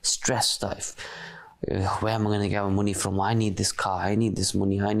in stress life. Where am I going to get my money from? I need this car, I need this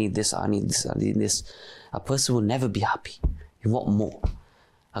money, I need this, I need this, I need this. A person will never be happy. He want more.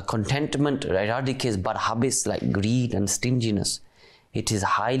 A contentment eradicates bad habits like greed and stinginess. it is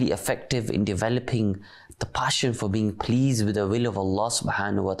highly effective in developing the passion for being pleased with the will of Allah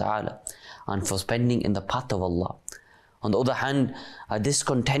subhanahu wa ta'ala and for spending in the path of Allah. On the other hand, a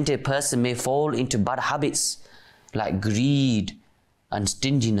discontented person may fall into bad habits like greed and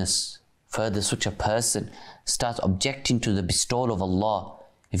stinginess. Further, such a person starts objecting to the bestowal of Allah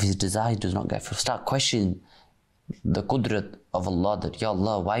if his desire does not get fulfilled. Start questioning the qudrat of Allah, that, Ya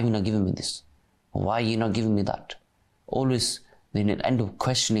Allah, why are you not giving me this? Why are you not giving me that? Always then end up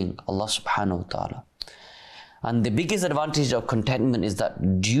questioning Allah subhanahu wa ta'ala. And the biggest advantage of contentment is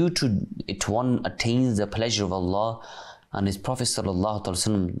that due to it one attains the pleasure of Allah and His Prophet sallallahu alaihi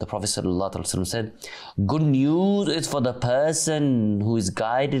wasallam. The Prophet sallallahu alaihi wasallam said, good news is for the person who is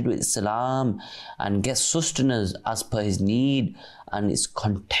guided with Islam and gets sustenance as per his need and is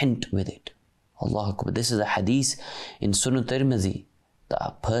content with it. Allahu Akbar. This is a hadith in Sunnah Tirmidhi.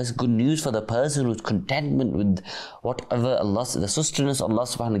 Good news for the person who is contentment with whatever Allah, the sustenance Allah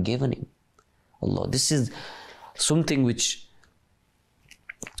subhanahu wa ta'ala given him. Allah, this is something which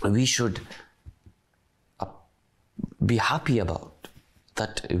we should be happy about,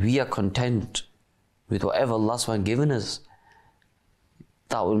 that we are content with whatever Allah subhanahu wa ta'ala given us.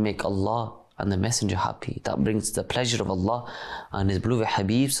 That will make Allah and the Messenger happy. That brings the pleasure of Allah and His beloved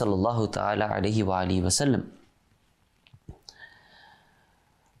Habib sallallahu ta'ala alayhi wa alihi wa sallam.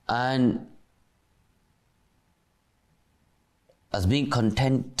 And as being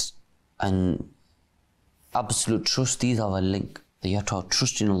content and absolute trust, these are a link. You have to have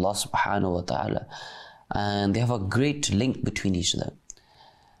trust in Allah subhanahu wa ta'ala, and they have a great link between each other.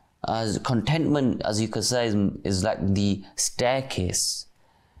 As contentment, as you could say, is like the staircase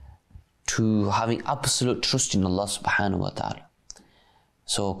to having absolute trust in Allah subhanahu wa ta'ala.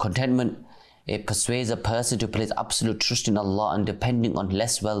 So contentment, it persuades a person to place absolute trust in Allah and depending on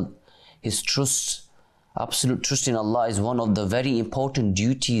less wealth. His trust, absolute trust in Allah, is one of the very important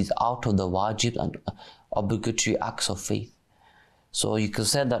duties out of the wajib and obligatory acts of faith. So you could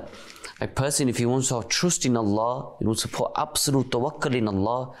say that a person, if he wants to have trust in Allah, he wants to put absolute tawakkul in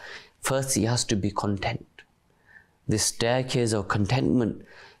Allah, first he has to be content. This staircase of contentment,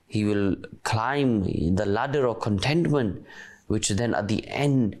 he will climb the ladder of contentment, which then at the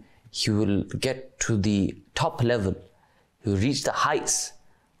end he will get to the top level. He will reach the heights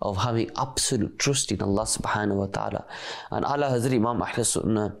of having absolute trust in Allah subhanahu wa ta'ala. And Allah Hazrat Imam Ahl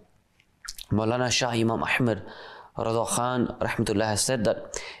Sunnah, Maulana Shah Imam Ahmad Rada Khan rahmatullah has said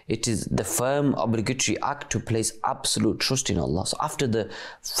that it is the firm obligatory act to place absolute trust in Allah. So after the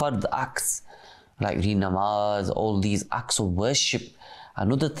fard acts like read namaz, all these acts of worship,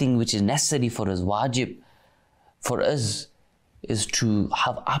 another thing which is necessary for us, wajib for us, is to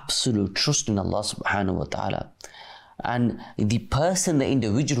have absolute trust in Allah subhanahu wa ta'ala. And the person, the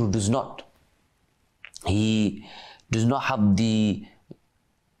individual who does not have the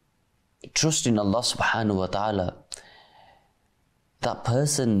trust in Allah subhanahu wa ta'ala, that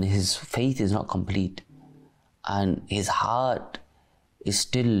person, his faith is not complete and his heart is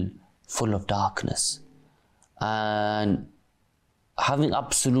still full of darkness. And having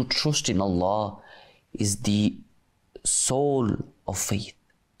absolute trust in Allah is the soul of faith.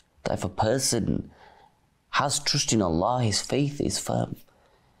 That if a person has trust in Allah, his faith is firm.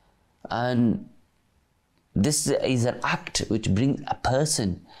 And this is an act which brings a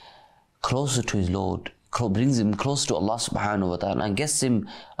person closer to his Lord, brings him closer to Allah subhanahu wa ta'ala and gets him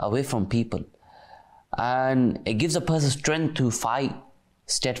away from people. And it gives a person strength to fight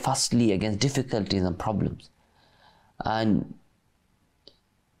steadfastly against difficulties and problems. And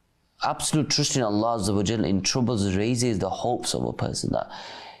absolute trust in Allah Azza wa Jal in troubles raises the hopes of a person. That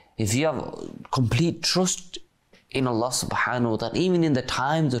if you have complete trust in Allah subhanahu wa ta'ala, even in the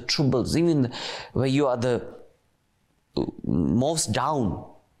times of troubles, even where you are the most down,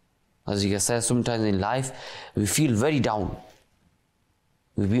 as you can say, sometimes in life we feel very down.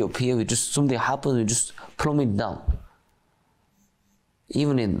 We be up here, something happens, we just plummet down.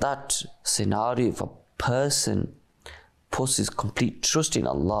 Even in that scenario, if a person puts his complete trust in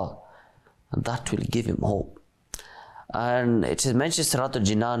Allah, and that will give him hope. And it is mentioned, Sirat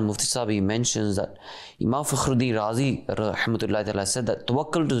al-Jinan, Mufti Sabi mentions that Imam Fakhruddin Razi rahmatullahi ta'ala said that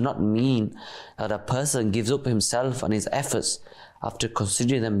tawakkul does not mean that a person gives up himself and his efforts after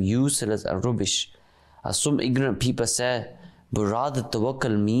considering them useless and rubbish, as some ignorant people say, but rather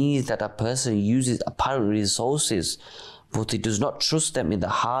tawakkul means that a person uses apparent resources, but he does not trust them in the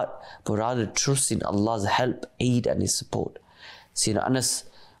heart, but rather trusts in Allah's help, aid and His support. Sayyidina Anas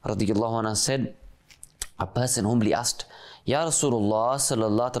radiyallahu anhu said, a person humbly asked, Ya Rasulullah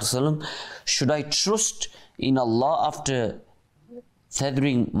sallallahu alaihi wasallam, should I trust in Allah after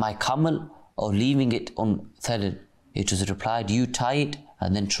feathering my camel or leaving it unfeathered? It was replied, you tie it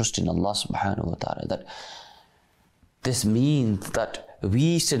and then trust in Allah subhanahu wa ta'ala. That this means that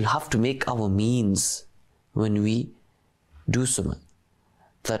we still have to make our means when we do something.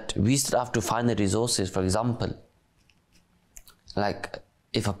 That we still have to find the resources. For example, like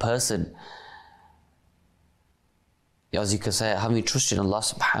if a person, as you can say, having trust in Allah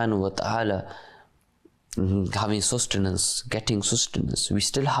subhanahu wa ta'ala, having sustenance, getting sustenance, we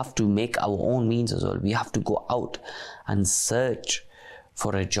still have to make our own means as well. We have to go out and search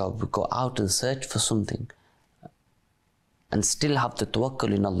for a job. We go out and search for something and still have the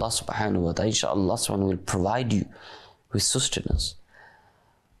tawakkul in Allah subhanahu wa ta'ala. Inshallah, someone will provide you with sustenance.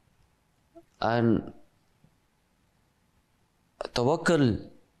 And tawakkul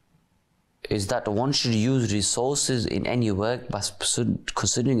is that one should use resources in any work by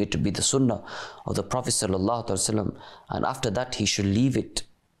considering it to be the sunnah of the Prophet sallallahu alaihi wasallam, and after that he should leave it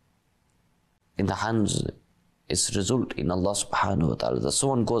in the hands, its result in Allah subhanahu wa ta'ala. That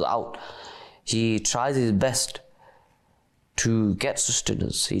someone goes out, he tries his best to get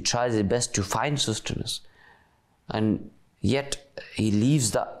sustenance, he tries his best to find sustenance, and yet he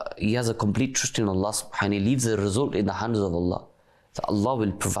leaves that, he has a complete trust in Allah subhanahu wa ta'ala, he leaves the result in the hands of Allah. So Allah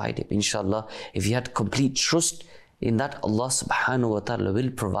will provide him. Inshallah, if he had complete trust in that, Allah subhanahu wa ta'ala will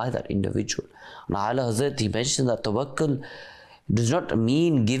provide that individual. And Ala Hazrat, he mentioned that tawakkul does not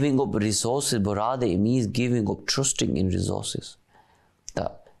mean giving up resources, but rather it means giving up trusting in resources.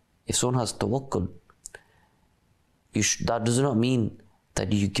 That if someone has tawakkul, that does not mean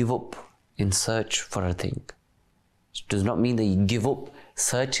that you give up in search for a thing. It does not mean that you give up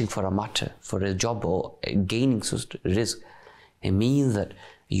searching for a matter, for a job or gaining risk. It means that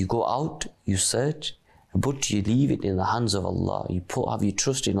you go out, you search, but you leave it in the hands of Allah. You have your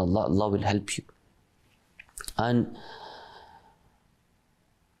trust in Allah, Allah will help you. And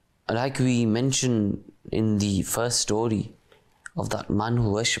like we mentioned in the first story of that man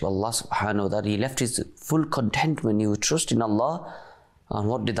who worshipped Allah subhanahu wa ta'ala, he left his full contentment, he would trust in Allah. And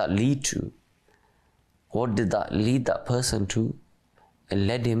what did that lead to? What did that lead that person to? It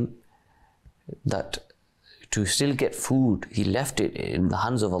led him that to still get food, he left it in the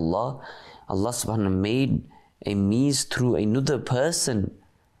hands of Allah. Allah subhanahu wa ta'ala made a means through another person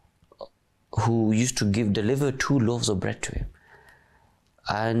who used to deliver 2 loaves of bread to him.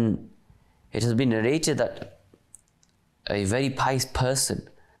 And it has been narrated that a very pious person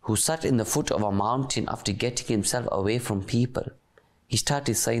who sat in the foot of a mountain after getting himself away from people, he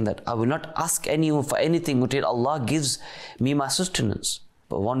started saying that, I will not ask anyone for anything until Allah gives me my sustenance.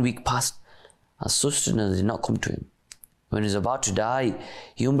 But 1 week passed, and sustenance did not come to him. When he was about to die,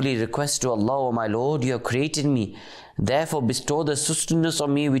 he humbly requests to Allah, O my Lord, you have created me, therefore bestow the sustenance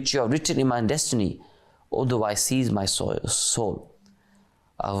on me which you have written in my destiny, otherwise seize my soul.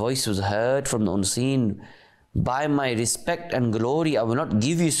 A voice was heard from the unseen, by my respect and glory, I will not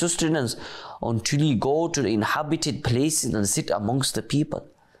give you sustenance until you go to the inhabited places and sit amongst the people.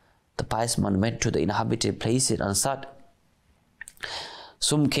 The pious man went to the inhabited places and sat.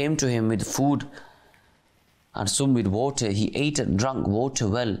 Some came to him with food and some with water. He ate and drank water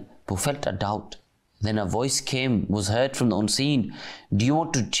well, but felt a doubt. Then a voice was heard from the unseen. Do you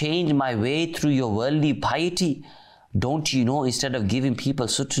want to change my way through your worldly piety? Don't you know, instead of giving people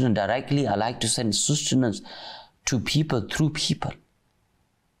sustenance directly, I like to send sustenance to people through people.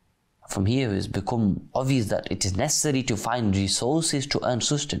 From here it has become obvious that it is necessary to find resources to earn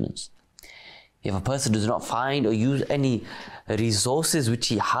sustenance. If a person does not find or use any resources which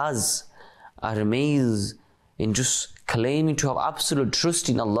he has, and remains in just claiming to have absolute trust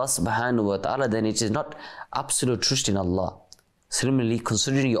in Allah subhanahu wa ta'ala, then it is not absolute trust in Allah. Similarly,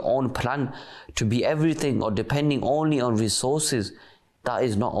 considering your own plan to be everything or depending only on resources, that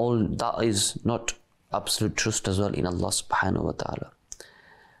is not absolute trust as well in Allah subhanahu wa ta'ala.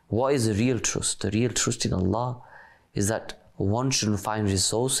 What is the real trust? The real trust in Allah is that one should find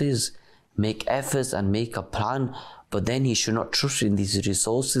resources, make efforts and make a plan, but then he should not trust in these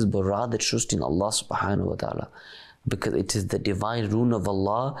resources, but rather trust in Allah subhanahu wa ta'ala. Because it is the divine rule of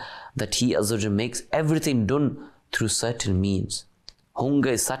Allah that He Azza wa Jalla makes everything done through certain means. Hunger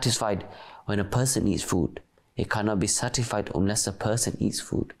is satisfied when a person eats food. It cannot be satisfied unless a person eats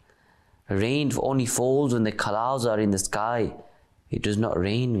food. Rain only falls when the clouds are in the sky. It does not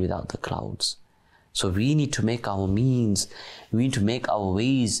rain without the clouds. So we need to make our means, we need to make our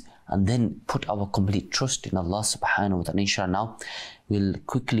ways, and then put our complete trust in Allah subhanahu wa ta'ala. Inshallah, now we'll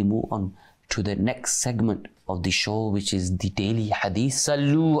quickly move on to the next segment of the show, which is the daily hadith.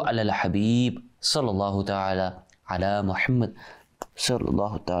 Sallu ala al-habib sallallahu ta'ala ala Muhammad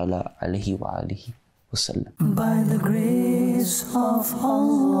sallallahu ta'ala alayhi wa alihi wasallam. By the grace of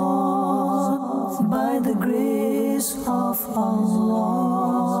Allah, by the grace of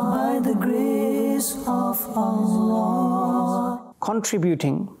Allah, by the grace of Allah.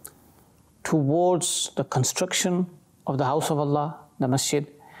 Contributing towards the construction of the house of Allah, the masjid,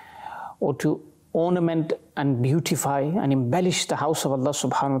 or to ornament and beautify and embellish the house of Allah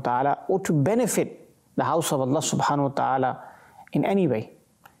subhanahu wa ta'ala, or to benefit the house of Allah subhanahu wa ta'ala in any way,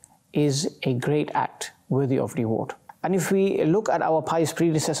 is a great act worthy of reward. And if we look at our pious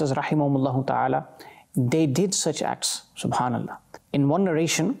predecessors, rahimahumullah ta'ala, they did such acts, subhanallah. In one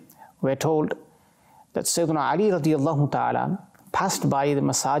narration, we're told that Sayyidina Ali radiallahu ta'ala passed by the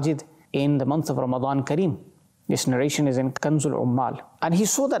masajid in the month of Ramadan Kareem. This narration is in Kanzul Ummal. And he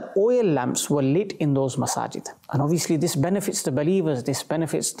saw that oil lamps were lit in those masajid. And obviously this benefits the believers, this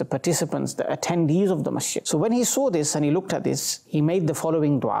benefits the participants, the attendees of the masjid. So when he saw this and he looked at this, he made the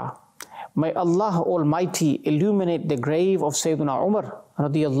following dua. May Allah Almighty illuminate the grave of Sayyidina Umar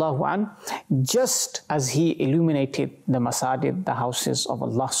radiallahu an, just as he illuminated the masajid, the houses of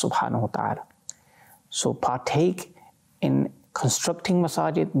Allah subhanahu wa ta'ala. So partake in constructing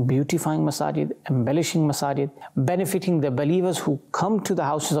masajid, beautifying masajid, embellishing masajid, benefiting the believers who come to the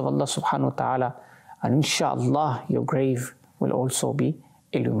houses of Allah subhanahu wa ta'ala, and inshallah your grave will also be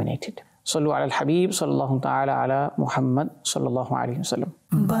illuminated. Sallu ala al-Habib sallallahu ta'ala ala Muhammad sallallahu alayhi wa sallam.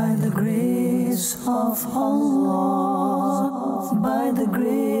 By the grace of Allah, by the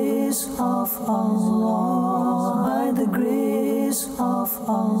grace of Allah, by the grace of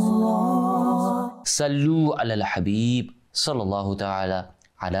Allah. Sallu ala al-Habib sallallahu ta'ala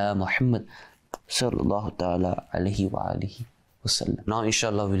ala Muhammad sallallahu ta'ala alayhi wa alihi wasallam. Now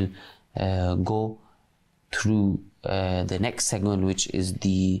inshallah we'll go through the next segment, which is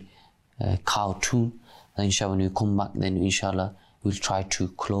the cartoon. And inshallah when we come back, then inshallah we'll try to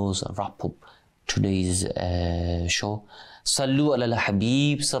close and wrap up today's show. Sallu ala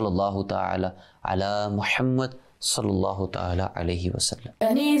al-Habib sallallahu ta'ala ala Muhammad sallallahu ta'ala alayhi wasallam.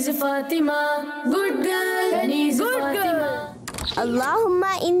 Kaniz Fatima, good girl. Kaniz Fatima.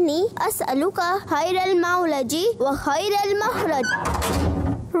 Allahumma inni as'aluka khayr al-mawlaji wa khayr al-mahraj.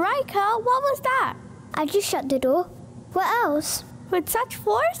 Raika, what was that? I just shut the door. What else? With such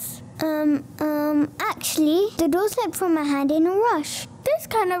force? Actually, the door slipped from my hand in a rush. This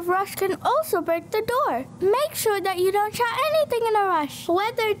kind of rush can also break the door. Make sure that you don't shut anything in a rush,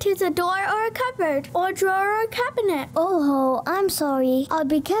 whether it is a door or a cupboard, or drawer or cabinet. Oh, I'm sorry. I'll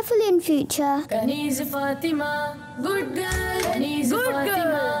be careful in future. Kaniz Fatima, good girl. Kaniz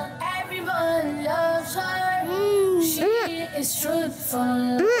Fatima, everyone loves her. She is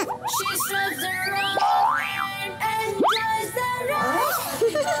truthful. She serves the wrong and does the right.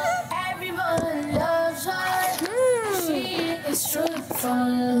 Everyone loves her. She is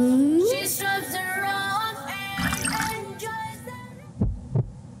truthful. She serves the wrong and enjoys the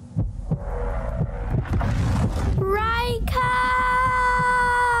Raika!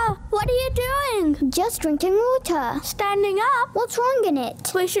 What are you doing? Just drinking water. Standing up? What's wrong in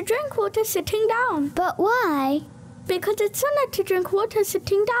it? We should drink water sitting down. But why? Because it's sunnah to drink water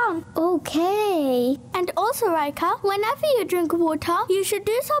sitting down. Okay. And also, Raika, whenever you drink water, you should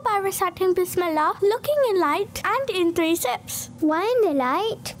do so by reciting Bismillah, looking in light, and in 3 sips. Why in the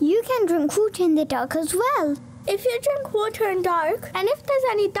light? You can drink water in the dark as well. If you drink water in dark, and if there's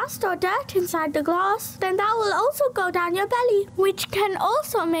any dust or dirt inside the glass, then that will also go down your belly, which can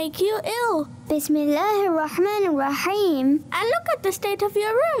also make you ill. Bismillahirrahmanirrahim. And look at the state of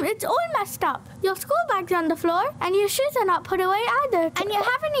your room. It's all messed up. Your school bag's on the floor, and your shoes are not put away either. And you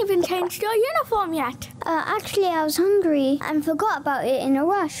haven't even changed your uniform yet. Actually, I was hungry and forgot about it in a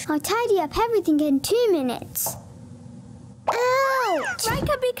rush. I'll tidy up everything in 2 minutes. Ouch!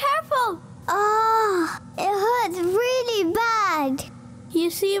 Raika, be careful. It hurts really bad. You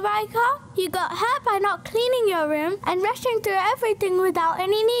see, Raika, you got hurt by not cleaning your room and rushing through everything without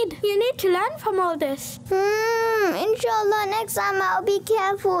any need. You need to learn from all this. Inshallah, next time I'll be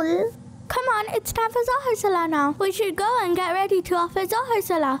careful. Come on, it's time for Zohar Salah now. We should go and get ready to offer Zohar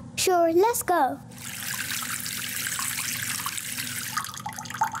Salah. Sure, let's go.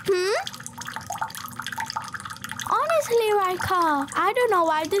 Honestly, Raika, I don't know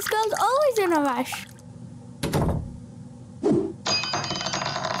why this girl's always in a rush.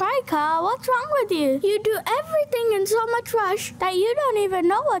 Raika, what's wrong with you? You do everything in so much rush that you don't even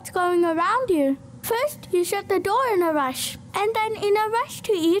know what's going around you. First, you shut the door in a rush. And then in a rush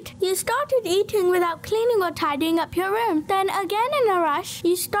to eat, you started eating without cleaning or tidying up your room. Then again in a rush,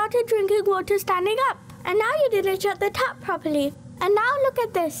 you started drinking water standing up. And now you didn't shut the tap properly. And now look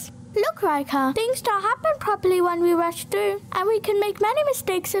at this. Look, Raika, things don't happen properly when we rush through, and we can make many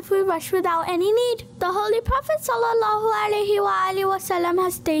mistakes if we rush without any need. The Holy Prophet ﷺ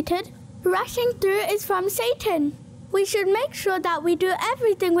has stated, rushing through is from Satan. We should make sure that we do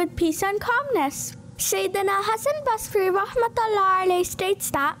everything with peace and calmness. Sayyidina Hasan Basri Rahmatullah alayhi states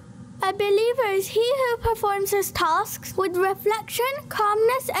that a believer is he who performs his tasks with reflection,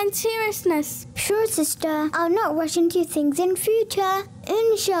 calmness and seriousness. Sure, sister. I'll not rush into things in future.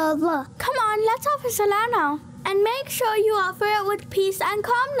 Inshallah. Come on, let's offer salah now. And make sure you offer it with peace and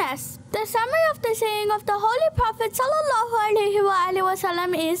calmness. The summary of the saying of the Holy Prophet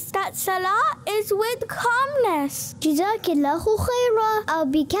ﷺ is that salah is with calmness. Jazakillahu khaira. I'll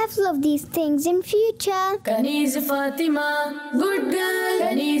be careful of these things in future. Kaniz Fatima, good girl.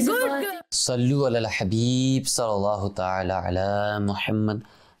 Kaniz Fatima. Sallu ala al-Habib sallallahu ta'ala ala Muhammad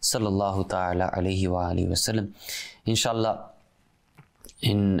sallallahu ta'ala alayhi wa alihi wa sallam. Inshallah,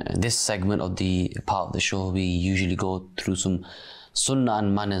 in this segment of the part of the show, we usually go through some Sunnah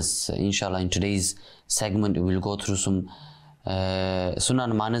and manners. Inshallah, in today's segment, we will go through some Sunnah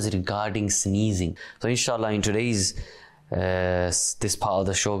and manners regarding sneezing. So inshallah, in today's this part of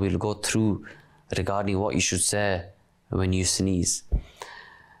the show, we'll go through regarding what you should say when you sneeze.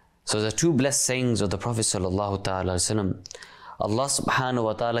 So the two blessed sayings of the Prophet sallallahu ta'ala wasallam, Allah subhanahu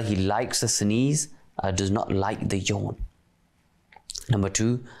wa ta'ala, He likes the sneeze and does not like the yawn. Number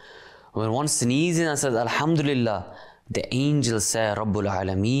two, when one sneezes and says Alhamdulillah, the angels say Rabbul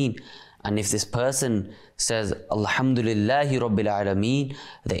Alameen. And if this person says Alhamdulillahi Rabbil Alameen,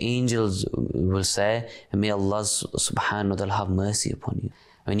 the angels will say, may Allah subhanahu wa ta'ala have mercy upon you.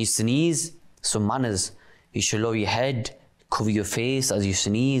 When you sneeze, some manners, you should lower your head, cover your face as you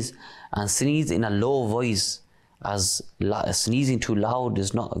sneeze, and sneeze in a low voice, as sneezing too loud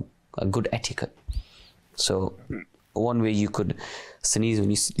is not a good etiquette. So one way you could sneeze when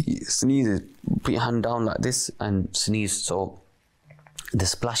you sneeze is put your hand down like this and sneeze, so the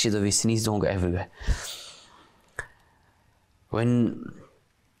splashes of your sneeze don't go everywhere. When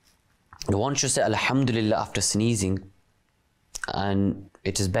one should say Alhamdulillah after sneezing, and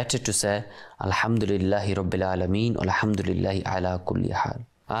it is better to say Alhamdulillahi Rabbil Alameen or Alhamdulillahi ala kulli hal.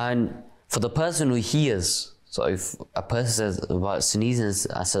 And for the person who hears, so if a person says about sneezing and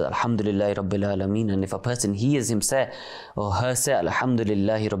says Alhamdulillahi Rabbil Alameen, and if a person hears him say or her say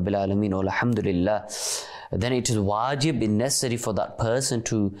Alhamdulillahi Rabbil Alameen or Alhamdulillah, then it is wajib and necessary for that person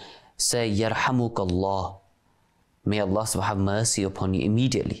to say Yarhamukallah, may Allah subhanahu have mercy upon you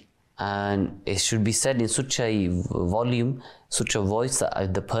immediately. And it should be said in such a volume, such a voice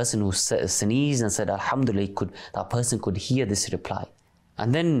that the person who sneezed and said Alhamdulillah, that person could hear this reply.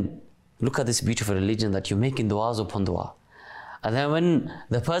 And then look at this beautiful religion that you're making du'as upon du'a. And then when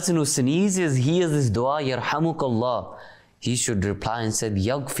the person who sneezes hears this du'a, Yarhamukallah, he should reply and say,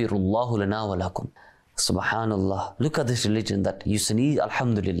 Yaghfirullahu lana wa lakum. Subhanallah. Look at this religion that you sneeze,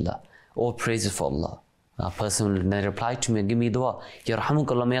 Alhamdulillah. All praises for Allah. A person will then reply to me and give me dua,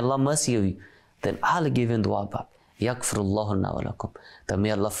 Yarhamukallah, may Allah mercy of you. Then I'll give him dua back. Yaghfirullahu lana wa lakum. That may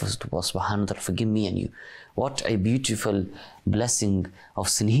Allah subhanahu wa ta'ala forgive me and you. What a beautiful blessing of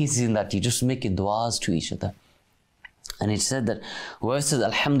sneezing, that you just making du'as to each other. And it said that whoever says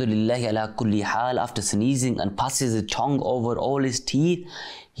Alhamdulillahi ala kulli hal after sneezing and passes his tongue over all his teeth,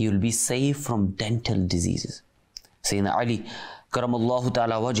 he will be safe from dental diseases. Sayyidina Ali Karamallahu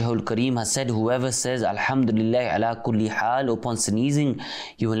ta'ala wajhul kareem has said, whoever says Alhamdulillahi ala kulli hal upon sneezing,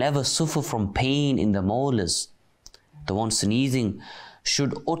 you will never suffer from pain in the molars. The one sneezing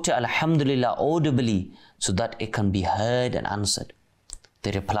should utter Alhamdulillah audibly so that it can be heard and answered.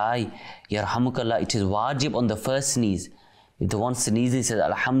 They reply, Yarhamukallah, it is wajib on the first sneeze. If the one sneezing says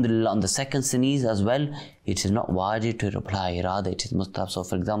Alhamdulillah on the second sneeze as well, it is not wajib to reply, rather it is mustahab. So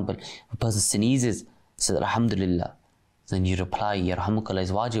for example, if a person sneezes, says Alhamdulillah, then you reply, Yarhamukallah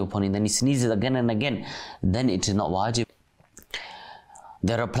is wajib upon him, then he sneezes again and again, then it is not wajib.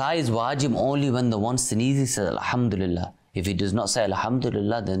 The reply is wajib only when the one sneezes says Alhamdulillah. If he does not say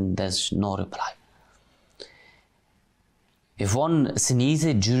Alhamdulillah, then there's no reply. If one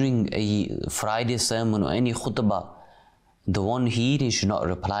sneezes during a Friday sermon or any khutbah, the one hearing should not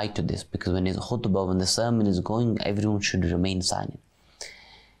reply to this, because when it's khutbah, when the sermon is going, everyone should remain silent.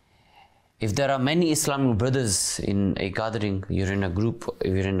 If there are many Islamic brothers in a gathering, you're in a group,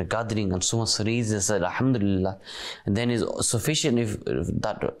 if you're in a gathering and someone sneezes and says Alhamdulillah, and then it's sufficient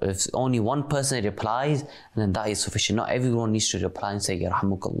if only one person replies, and then that is sufficient. Not everyone needs to reply and say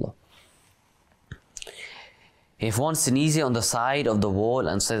Yarhamukallah. If one sneezes on the side of the wall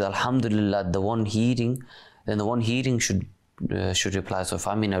and says Alhamdulillah, the one hearing, then the one hearing should reply. So if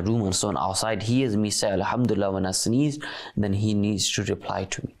I'm in a room and someone outside hears me say Alhamdulillah when I sneeze, then he needs to reply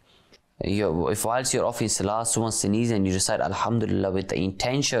to me. if whilst you're offering salah, someone sneezes and you recite Alhamdulillah with the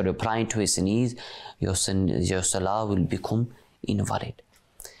intention of replying to his sneeze, your salah will become invalid.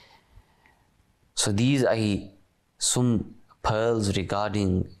 So these are some pearls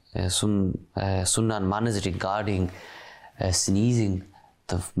regarding some sunnah and manners regarding sneezing.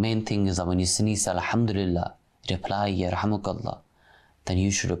 The main thing is that when you sneeze Alhamdulillah, reply Ya Rahmukallah, then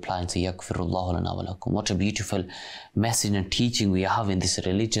you should reply and say Yaghfirullahu lana wa lakum. What a beautiful message and teaching we have in this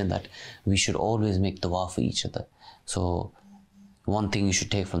religion, that we should always make dua for each other. So one thing you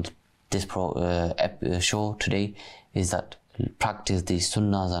should take from this show today is that practice these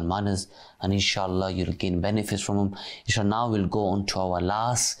sunnahs and manners, and inshallah you'll gain benefits from them. Inshallah, now we'll go on to our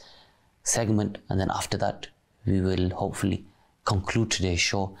last segment, and then after that we will hopefully conclude today's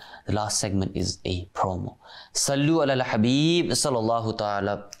show. The last segment is a promo. Sallu ala al-Habib sallallahu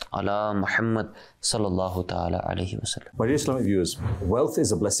ta'ala ala Muhammad sallallahu ta'ala alayhi wa sallam. My dear Islamic viewers, wealth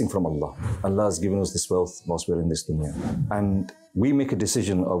is a blessing from Allah. Allah has given us this wealth whilst we're in this dunya. And we make a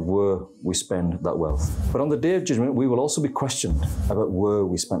decision of where we spend that wealth. But on the Day of Judgment, we will also be questioned about where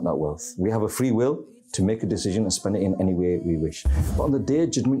we spent that wealth. We have a free will to make a decision and spend it in any way we wish. But on the Day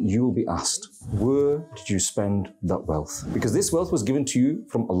of Judgment, you will be asked, where did you spend that wealth? Because this wealth was given to you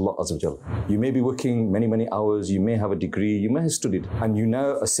from Allah Azza wa Jalla. You may be working many, many hours, you may have a degree, you may have studied, and you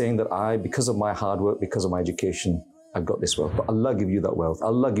now are saying that because of my hard work, because of my education, I've got this wealth. But Allah give you that wealth,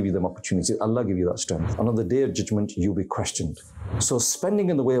 Allah give you them opportunities, Allah give you that strength. And on the Day of Judgment, you'll be questioned. So spending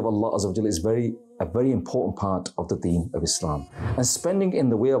in the way of Allah Azza wa Jalla is a very important part of the deen of Islam. And spending in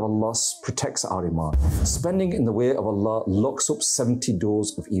the way of Allah protects our iman. Spending in the way of Allah locks up 70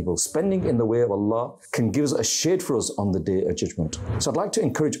 doors of evil. Spending in the way of Allah can give us a shade for us on the Day of Judgment. So I'd like to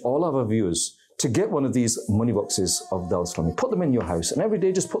encourage all of our viewers to get one of these money boxes of Dawah Islami. Put them in your house, and every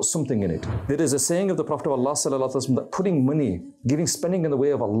day just put something in it. There is a saying of the Prophet of Allah sallallahu alaihi wasallam that putting money, spending in the way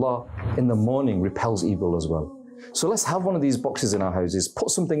of Allah in the morning repels evil as well. So let's have one of these boxes in our houses,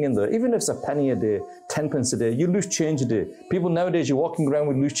 put something in there, even if it's a penny a day, 10 pence a day, you lose change a day. People nowadays, you're walking around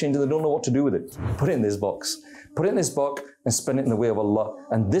with loose change and they don't know what to do with it. Put it in this box. Put it in this box and spend it in the way of Allah.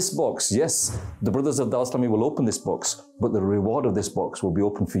 And this box, yes, the brothers of Dawah Islami will open this box, but the reward of this box will be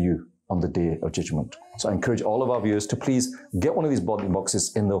open for you on the Day of Judgment. So I encourage all of our viewers to please get one of these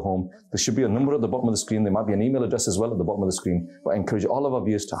boxes in their home. There should be a number at the bottom of the screen. There might be an email address as well at the bottom of the screen. But I encourage all of our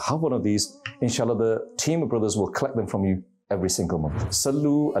viewers to have one of these. Inshallah, the team of brothers will collect them from you every single month.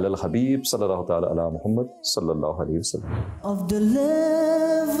 Sallu ala al-Habib sallallahu ta'ala ala Muhammad sallallahu alayhi wa sallam. Of the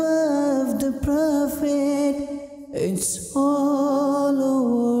love of the Prophet, it's all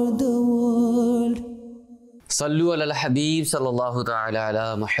over the world. Sallu ala al-Habib sallallahu ta'ala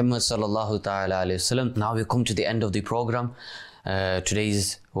ala Muhammad sallallahu ta'ala alayhi wasallam. Now we come to the end of the program.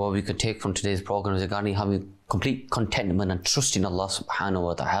 What we could take from today's program is regarding having complete contentment and trust in Allah subhanahu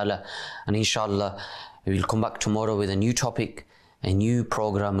wa ta'ala. And inshallah, we will come back tomorrow with a new topic, a new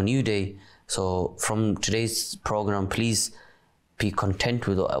program, a new day. So from today's program, please be content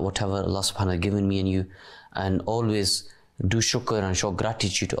with whatever Allah subhanahu wa ta'ala has given me and you, and always do shukr and show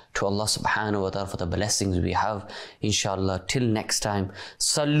gratitude to Allah subhanahu wa ta'ala for the blessings we have. Inshallah, till next time.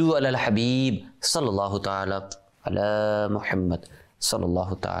 Sallu ala al-Habib sallallahu ta'ala ala Muhammad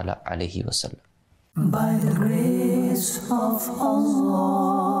sallallahu ta'ala alayhi wa sallam. By the grace of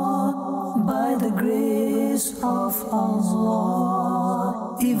Allah, by the grace of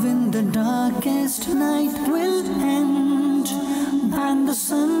Allah, even the darkest night will end, and the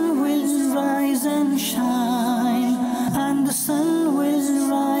sun